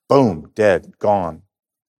 boom, dead, gone.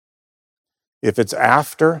 If it's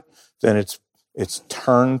after, then it's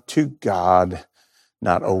turned to God,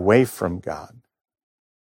 not away from God,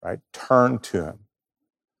 right? Turn to Him.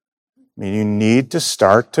 I mean, you need to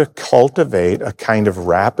start to cultivate a kind of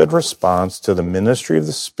rapid response to the ministry of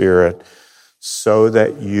the Spirit so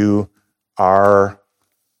that you are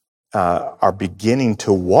beginning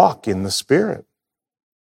to walk in the Spirit.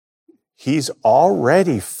 He's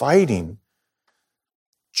already fighting.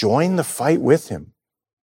 Join the fight with Him.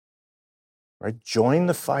 Right? Join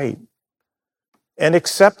the fight. And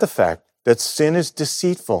accept the fact that sin is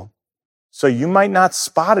deceitful. So you might not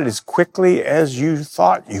spot it as quickly as you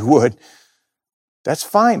thought you would. That's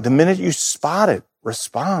fine. The minute you spot it,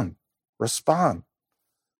 respond. Respond.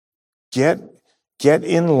 Get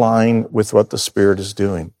in line with what the Spirit is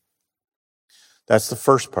doing. That's the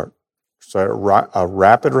first part. So a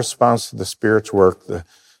rapid response to the Spirit's work. The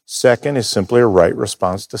second is simply a right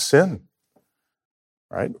response to sin.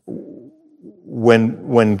 Right?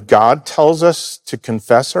 When God tells us to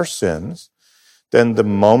confess our sins, then the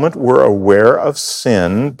moment we're aware of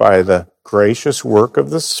sin by the gracious work of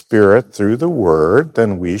the Spirit through the Word,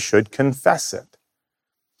 then we should confess it.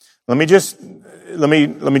 Let me just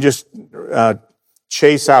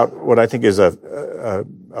chase out what I think is a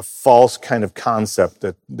false kind of concept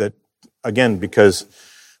that again, because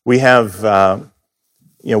we have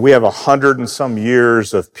 100 and some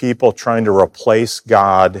years of people trying to replace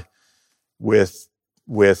God with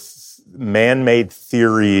man-made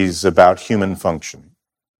theories about human functioning.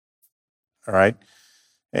 All right?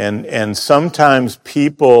 And sometimes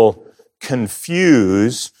people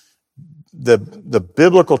confuse the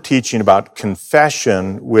biblical teaching about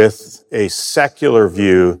confession with a secular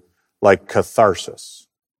view like catharsis.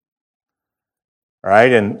 All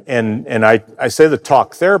right? And I say the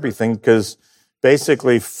talk therapy thing because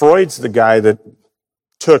basically Freud's the guy that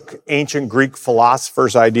took ancient Greek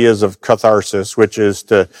philosophers' ideas of catharsis, which is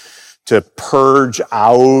to purge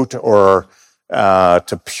out or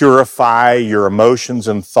to purify your emotions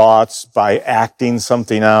and thoughts by acting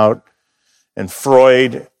something out. And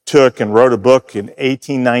Freud took and wrote a book in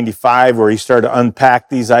 1895 where he started to unpack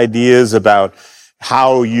these ideas about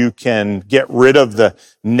how you can get rid of the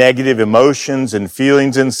negative emotions and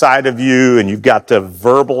feelings inside of you, and you've got to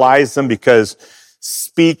verbalize them because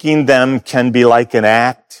speaking them can be like an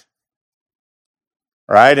act.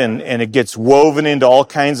 Right? And it gets woven into all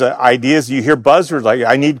kinds of ideas. You hear buzzwords like,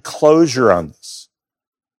 I need closure on this.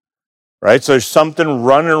 Right? So there's something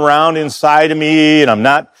running around inside of me, and I'm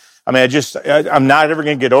not ever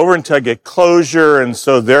going to get over until I get closure. And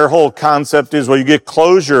so their whole concept is, well, you get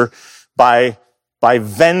closure by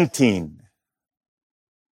venting,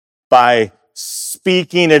 by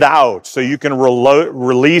speaking it out so you can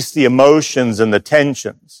release the emotions and the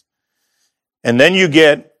tensions. And then you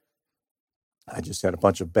get, I just had a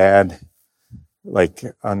bunch of bad,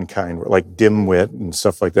 unkind, dimwit and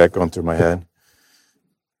stuff like that going through my head.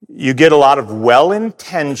 You get a lot of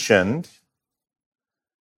well-intentioned,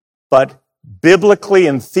 but biblically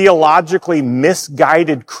and theologically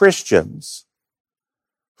misguided Christians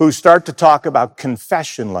who start to talk about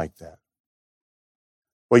confession like that.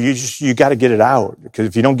 Well, you got to get it out, because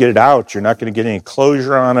if you don't get it out, you're not going to get any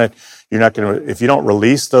closure on it. If you don't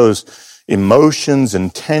release those emotions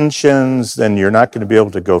and tensions, then you're not going to be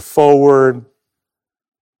able to go forward.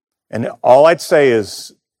 And all I'd say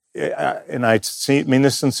is, and I mean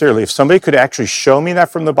this sincerely, if somebody could actually show me that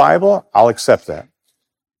from the Bible, I'll accept that.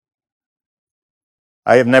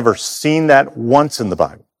 I have never seen that once in the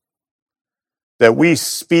Bible. that we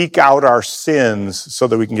speak out our sins so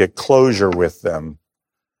that we can get closure with them,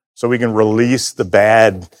 so we can release the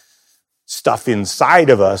bad stuff inside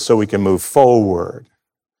of us so we can move forward.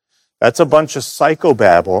 That's a bunch of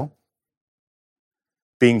psychobabble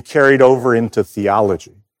being carried over into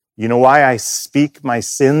theology. You know why I speak my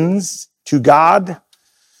sins to God?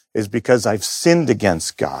 Is because I've sinned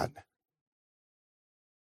against God.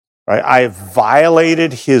 Right? I have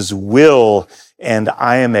violated his will and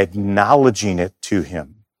I am acknowledging it to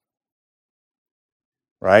him.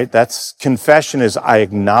 Right? That's confession, is I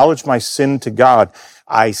acknowledge my sin to God.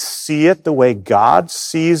 I see it the way God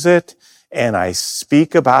sees it, and I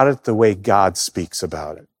speak about it the way God speaks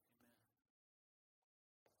about it.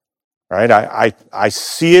 Right? I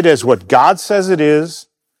see it as what God says it is,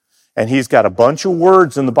 and he's got a bunch of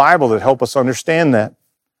words in the Bible that help us understand that.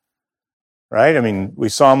 Right? I mean, we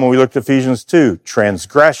saw them when we looked at Ephesians 2.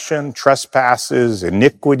 Transgression, trespasses,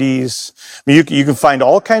 iniquities. I mean, you can find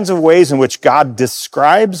all kinds of ways in which God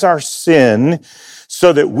describes our sin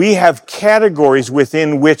so that we have categories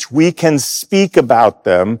within which we can speak about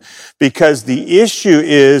them, because the issue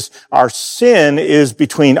is our sin is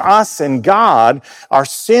between us and God. Our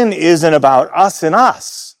sin isn't about us and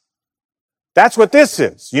us. That's what this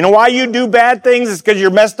is. You know why you do bad things? It's because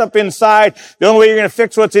you're messed up inside. The only way you're going to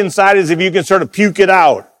fix what's inside is if you can sort of puke it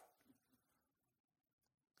out.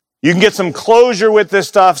 You can get some closure with this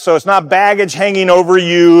stuff so it's not baggage hanging over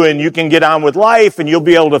you, and you can get on with life and you'll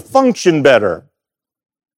be able to function better.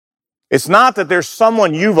 It's not that there's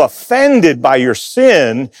someone you've offended by your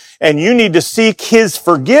sin and you need to seek his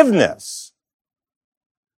forgiveness.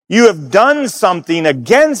 You have done something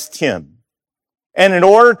against him. And in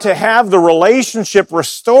order to have the relationship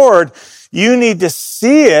restored, you need to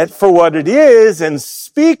see it for what it is and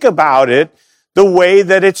speak about it the way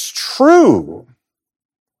that it's true.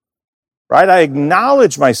 Right? I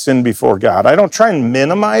acknowledge my sin before God. I don't try and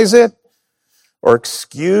minimize it or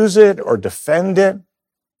excuse it or defend it.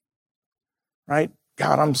 Right?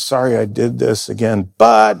 God, I'm sorry I did this again,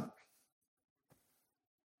 but,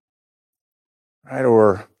 right?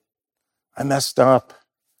 Or I messed up.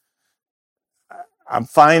 I'm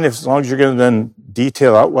fine as long as you're going to then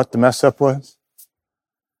detail out what the mess up was.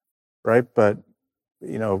 Right? But,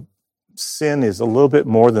 sin is a little bit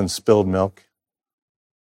more than spilled milk.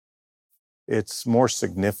 It's more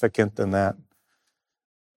significant than that.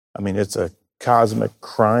 I mean, it's a cosmic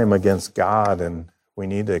crime against God, and we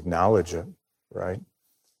need to acknowledge it, right?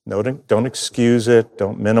 No, don't excuse it.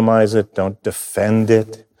 Don't minimize it. Don't defend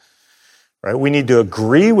it. Right? We need to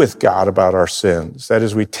agree with God about our sins. That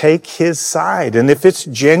is, we take his side. And if it's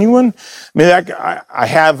genuine, I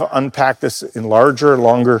have unpacked this in larger,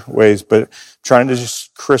 longer ways, but trying to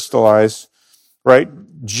just crystallize, right?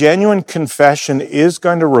 Genuine confession is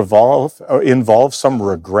going to involve some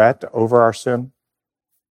regret over our sin.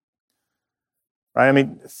 Right? I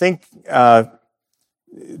mean, think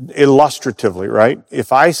illustratively, right?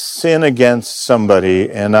 If I sin against somebody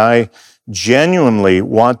and I genuinely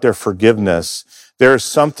want their forgiveness, there is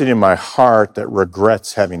something in my heart that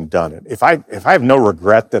regrets having done it. If I have no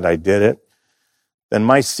regret that I did it, then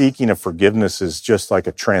my seeking of forgiveness is just like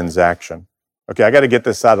a transaction. Okay, I got to get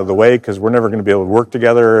this out of the way because we're never going to be able to work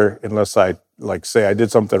together unless I say I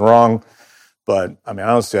did something wrong. But I mean,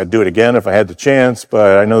 honestly, I'd do it again if I had the chance,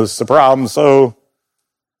 but I know this is a problem. So,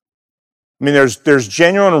 I mean, there's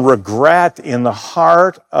genuine regret in the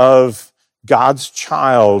heart of God's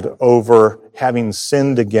child over having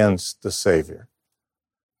sinned against the Savior.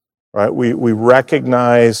 Right? We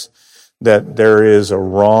recognize that there is a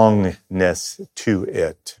wrongness to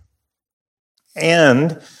it.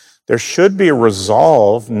 And there should be a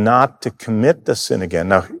resolve not to commit the sin again.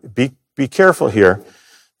 Now, be careful here,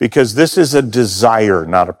 because this is a desire,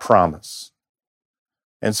 not a promise.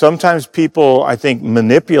 And sometimes people, I think,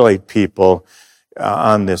 manipulate people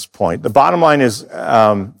on this point. The bottom line is,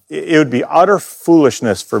 it would be utter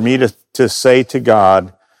foolishness for me to say to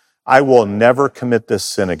God, I will never commit this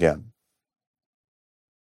sin again.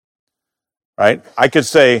 Right? I could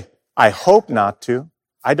say, I hope not to.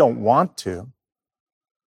 I don't want to.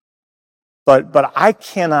 But I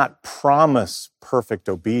cannot promise perfect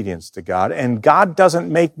obedience to God, and God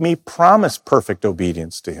doesn't make me promise perfect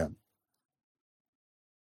obedience to him.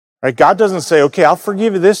 Right? God doesn't say, okay, I'll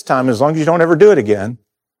forgive you this time as long as you don't ever do it again.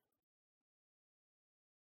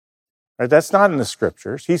 Right? That's not in the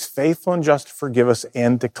scriptures. He's faithful and just to forgive us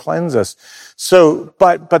and to cleanse us. So,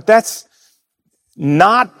 but that's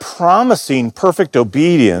not promising perfect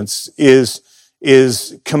obedience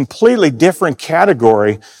is completely different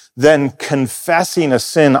category than confessing a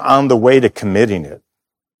sin on the way to committing it.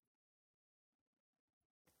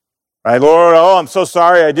 Right, Lord, I'm so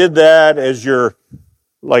sorry I did that, as you're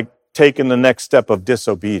like taking the next step of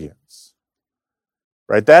disobedience.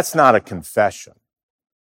 Right? That's not a confession.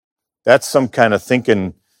 That's some kind of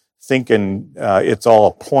thinking it's all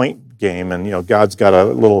a point game, and God's got a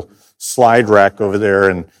little slide rack over there,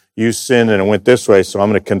 and you sinned and it went this way, so I'm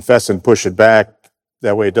going to confess and push it back.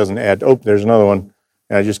 That way it doesn't add. Oh, there's another one.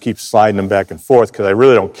 And I just keep sliding them back and forth because I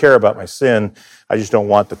really don't care about my sin. I just don't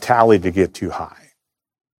want the tally to get too high.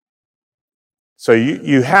 So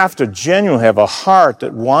you have to genuinely have a heart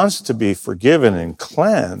that wants to be forgiven and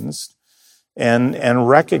cleansed, and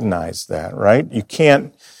recognize that, right? You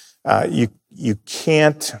can't you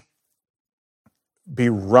can't be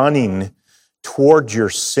running toward your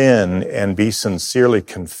sin and be sincerely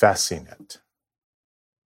confessing it.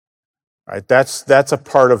 Right? That's a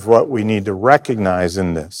part of what we need to recognize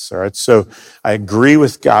in this. All right. So I agree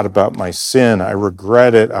with God about my sin. I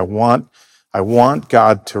regret it. I want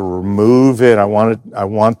God to remove it. I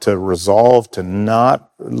want to resolve to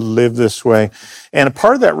not live this way. And a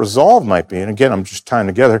part of that resolve might be, and again, I'm just tying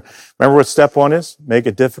together. Remember what step 1 is? Make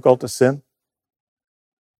it difficult to sin.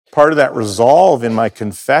 Part of that resolve in my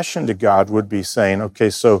confession to God would be saying, okay,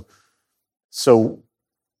 so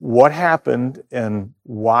what happened and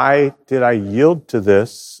why did I yield to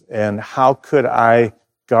this, and how could I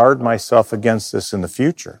guard myself against this in the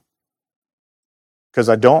future? Because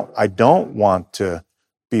I don't want to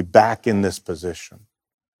be back in this position.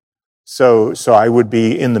 So I would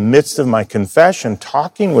be in the midst of my confession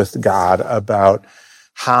talking with God about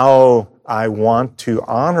how I want to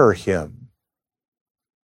honor him.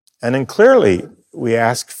 And then clearly we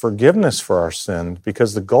ask forgiveness for our sin,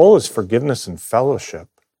 because the goal is forgiveness and fellowship.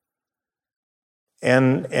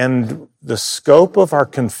 And the scope of our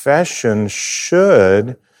confession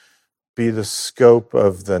should be the scope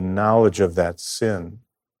of the knowledge of that sin.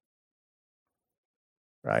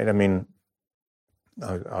 Right? I mean,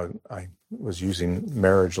 I was using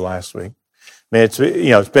marriage last week. I mean, it's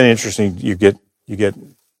been interesting. You get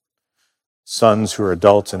sons who are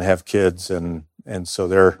adults and have kids, and so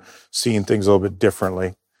they're seeing things a little bit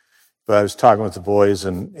differently. But I was talking with the boys,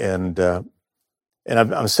 and I'm going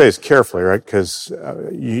to say this carefully, right? Because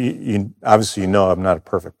you obviously I'm not a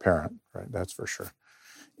perfect parent, right? That's for sure.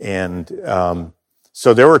 And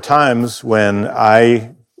so there were times when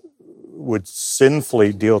I would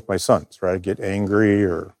sinfully deal with my sons, right? I'd get angry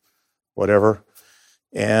or whatever.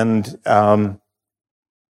 And,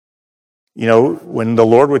 when the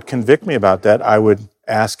Lord would convict me about that, I would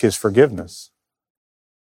ask his forgiveness.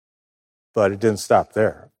 But it didn't stop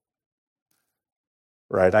there,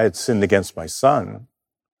 right? I had sinned against my son,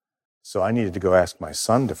 so I needed to go ask my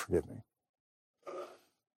son to forgive me.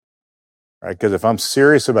 Right? Because if I'm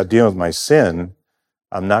serious about dealing with my sin,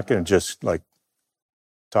 I'm not going to just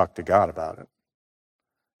talk to God about it.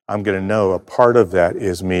 I'm going to know a part of that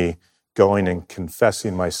is me going and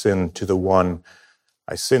confessing my sin to the one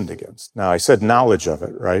I sinned against. Now, I said knowledge of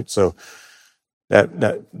it, right? So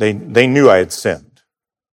that they knew I had sinned.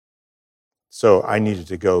 So I needed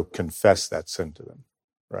to go confess that sin to them,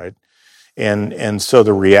 right? And so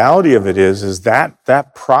the reality of it is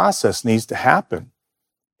that process needs to happen.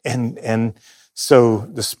 And so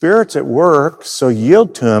the Spirit's at work, so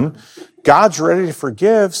yield to him. God's ready to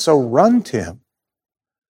forgive, so run to him.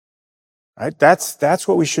 Right? That's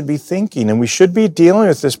what we should be thinking, and we should be dealing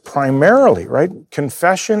with this primarily, right?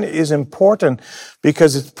 Confession is important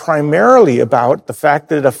because it's primarily about the fact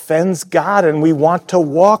that it offends God and we want to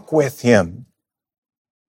walk with him.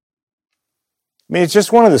 I mean, it's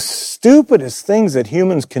just one of the stupidest things that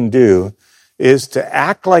humans can do is to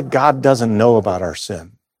act like God doesn't know about our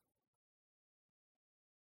sin.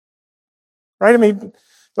 Right? I mean,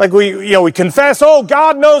 like we confess, oh,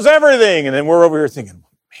 God knows everything. And then we're over here thinking,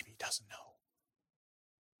 well, maybe he doesn't know.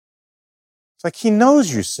 It's like he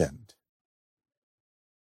knows you sinned.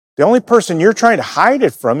 The only person you're trying to hide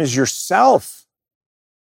it from is yourself.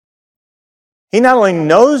 He not only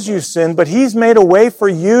knows you sinned, but he's made a way for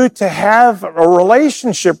you to have a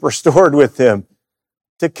relationship restored with him,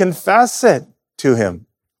 to confess it to him.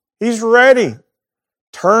 He's ready.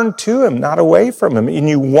 Turn to him, not away from him. And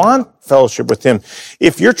you want fellowship with him.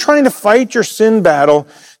 If you're trying to fight your sin battle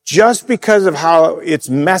just because of how it's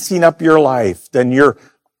messing up your life, then you're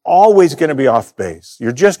always going to be off base.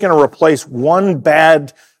 You're just going to replace one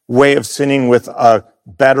bad way of sinning with a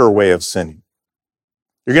better way of sinning.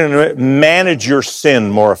 You're going to manage your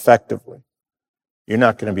sin more effectively. You're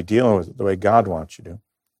not going to be dealing with it the way God wants you to.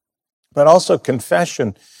 But also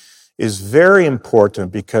confession is very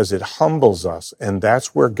important because it humbles us, and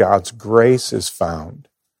that's where God's grace is found.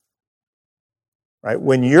 right?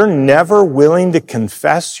 When you're never willing to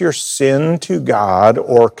confess your sin to God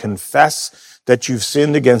or confess that you've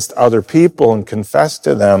sinned against other people and confess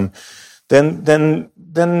to them, then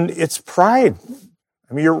it's pride.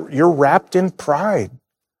 I mean, you're wrapped in pride.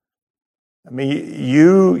 I mean,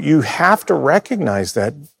 you have to recognize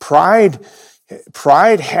that pride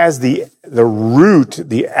has the root,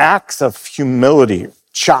 the axe of humility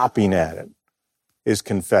chopping at it is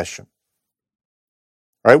confession.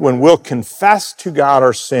 Right? When we'll confess to God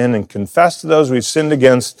our sin and confess to those we've sinned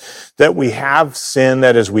against that we have sin,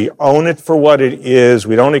 that is, we own it for what it is,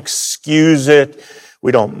 we don't excuse it,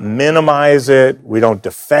 we don't minimize it, we don't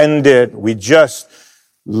defend it, we just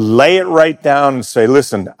lay it right down and say,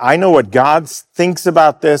 listen, I know what God thinks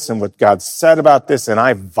about this and what God said about this, and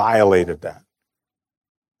I violated that.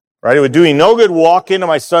 Right? It would do me no good to walk into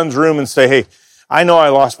my son's room and say, hey, I know I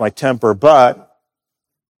lost my temper, but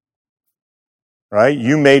right?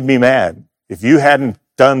 You made me mad. If you hadn't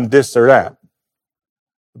done this or that.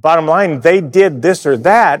 The bottom line, they did this or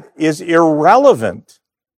that is irrelevant.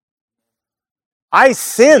 I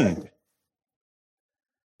sinned.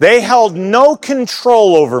 They held no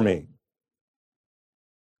control over me.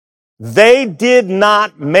 They did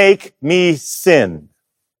not make me sin.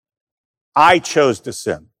 I chose to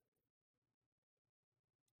sin.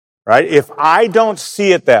 Right? If I don't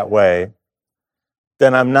see it that way,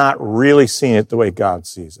 then I'm not really seeing it the way God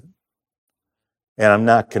sees it. And I'm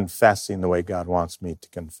not confessing the way God wants me to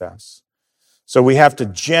confess. So we have to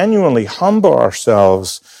genuinely humble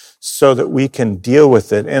ourselves so that we can deal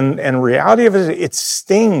with it. And reality of it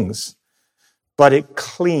stings, but it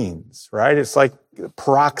cleans, right? It's like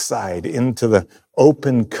peroxide into the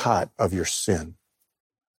open cut of your sin.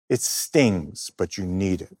 It stings, but you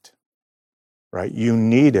need it, right? You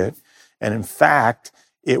need it. And in fact,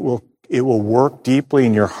 it will work deeply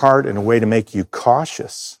in your heart in a way to make you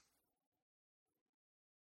cautious.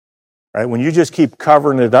 Right? When you just keep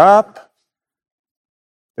covering it up,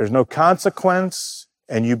 there's no consequence,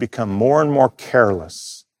 and you become more and more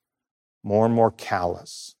careless, more and more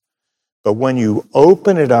callous. But when you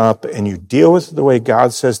open it up and you deal with it the way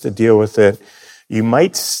God says to deal with it, you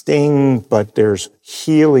might sting, but there's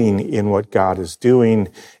healing in what God is doing,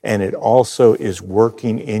 and it also is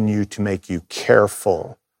working in you to make you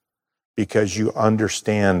careful, because you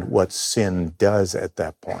understand what sin does at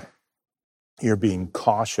that point. You're being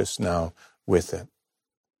cautious now with it.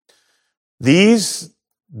 These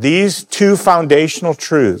two foundational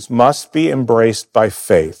truths must be embraced by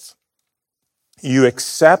faith. You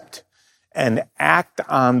accept and act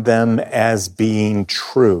on them as being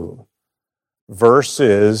true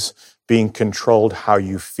versus being controlled how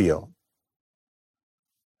you feel.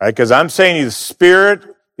 Right? Because I'm saying to you, the Spirit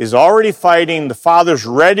is already fighting, the Father's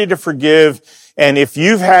ready to forgive, and if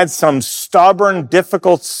you've had some stubborn,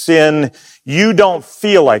 difficult sin, you don't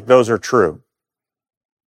feel like those are true.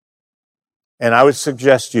 And I would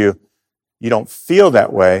suggest you don't feel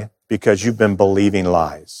that way because you've been believing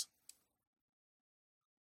lies.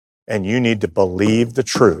 And you need to believe the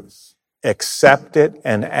truth, accept it,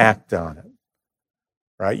 and act on it.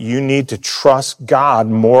 Right? You need to trust God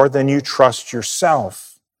more than you trust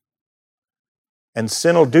yourself. And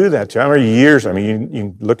sin will do that to you. I remember years, you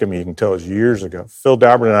can look at me, you can tell it was years ago. Phil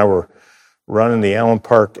Daubert and I were running the Allen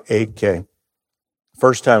Park 8K.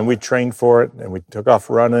 First time we trained for it, and we took off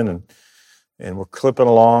running, and we're clipping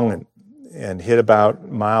along and hit about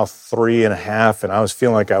mile 3.5, and I was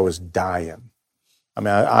feeling like I was dying.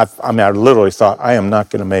 I literally thought, I am not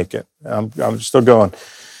going to make it. I'm still going.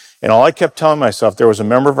 And all I kept telling myself, there was a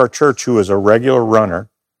member of our church who was a regular runner,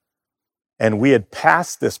 and we had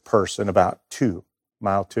passed this person about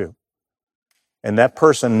mile 2. And that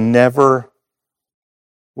person never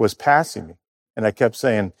was passing me. And I kept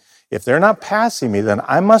saying, if they're not passing me, then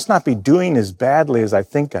I must not be doing as badly as I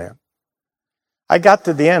think I am. I got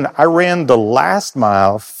to the end. I ran the last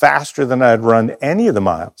mile faster than I had run any of the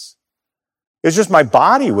miles. It was just my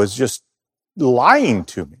body was just lying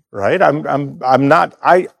to me, right?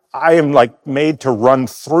 I am like made to run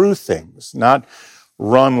through things, not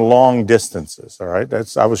run long distances, all right?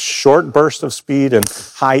 I was short burst of speed and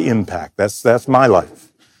high impact. That's my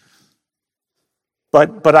life.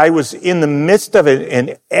 But I was in the midst of it,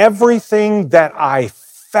 and everything that I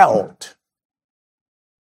felt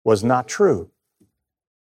was not true.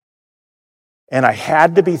 And I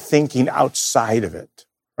had to be thinking outside of it.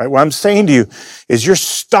 Right? What I'm saying to you is you're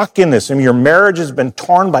stuck in this. Your marriage has been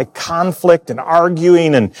torn by conflict and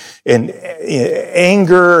arguing and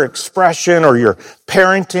anger expression, or your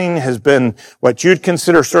parenting has been what you'd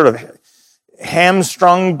consider sort of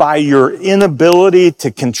hamstrung by your inability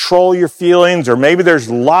to control your feelings, or maybe there's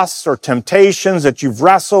lusts or temptations that you've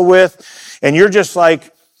wrestled with, and you're just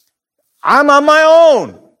like, I'm on my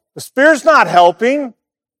own. The Spirit's not helping.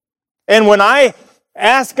 And when I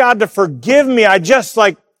ask God to forgive me,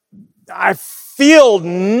 I feel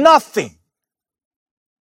nothing.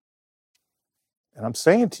 And I'm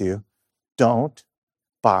saying to you, don't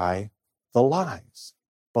buy the lies.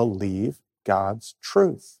 Believe God's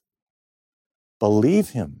truth. Believe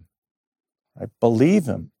Him. Right? Believe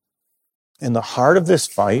Him. In the heart of this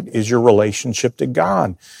fight is your relationship to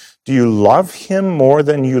God. Do you love Him more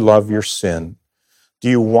than you love your sin? Do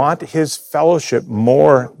you want His fellowship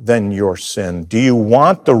more than your sin? Do you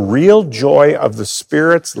want the real joy of the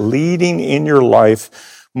Spirit's leading in your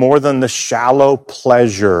life more than the shallow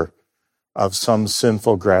pleasure of some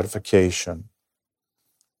sinful gratification?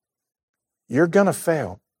 You're going to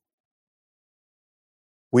fail.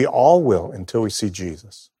 We all will until we see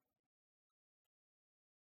Jesus.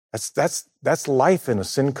 That's life in a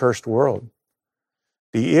sin-cursed world.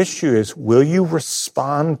 The issue is, will you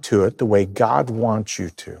respond to it the way God wants you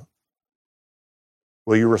to?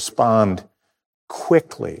 Will you respond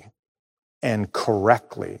quickly and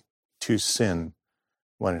correctly to sin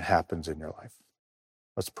when it happens in your life?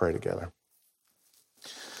 Let's pray together.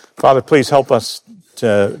 Father, please help us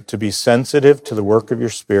to be sensitive to the work of your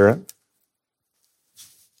Spirit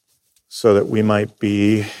so that we might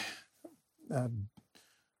be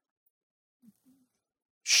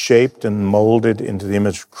shaped and molded into the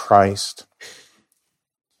image of Christ,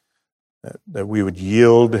 that we would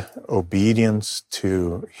yield obedience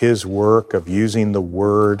to His work of using the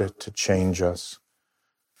Word to change us,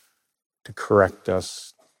 to correct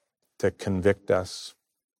us, to convict us.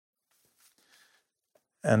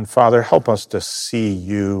 And Father, help us to see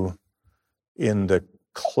you in the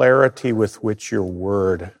clarity with which your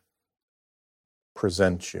Word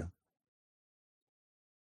presents you.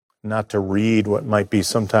 Not to read what might be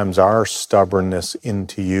sometimes our stubbornness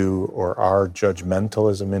into you or our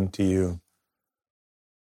judgmentalism into you,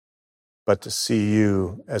 but to see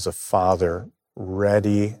you as a Father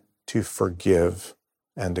ready to forgive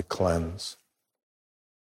and to cleanse.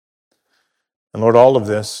 And Lord, all of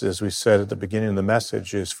this, as we said at the beginning of the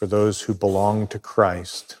message, is for those who belong to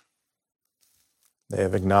Christ. They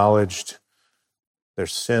have acknowledged their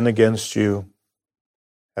sin against you,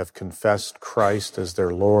 have confessed Christ as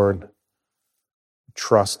their Lord,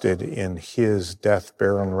 trusted in His death,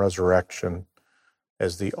 burial, and resurrection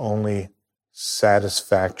as the only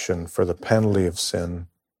satisfaction for the penalty of sin.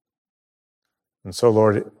 And so,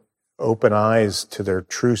 Lord, open eyes to their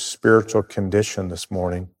true spiritual condition this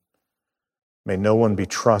morning. May no one be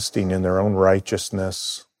trusting in their own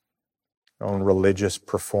righteousness, their own religious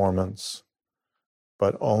performance,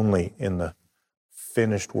 but only in the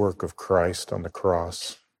finished work of Christ on the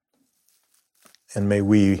cross. And may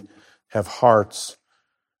we have hearts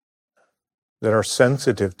that are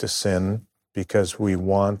sensitive to sin because we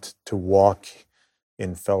want to walk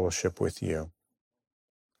in fellowship with you.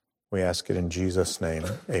 We ask it in Jesus' name.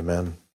 Amen.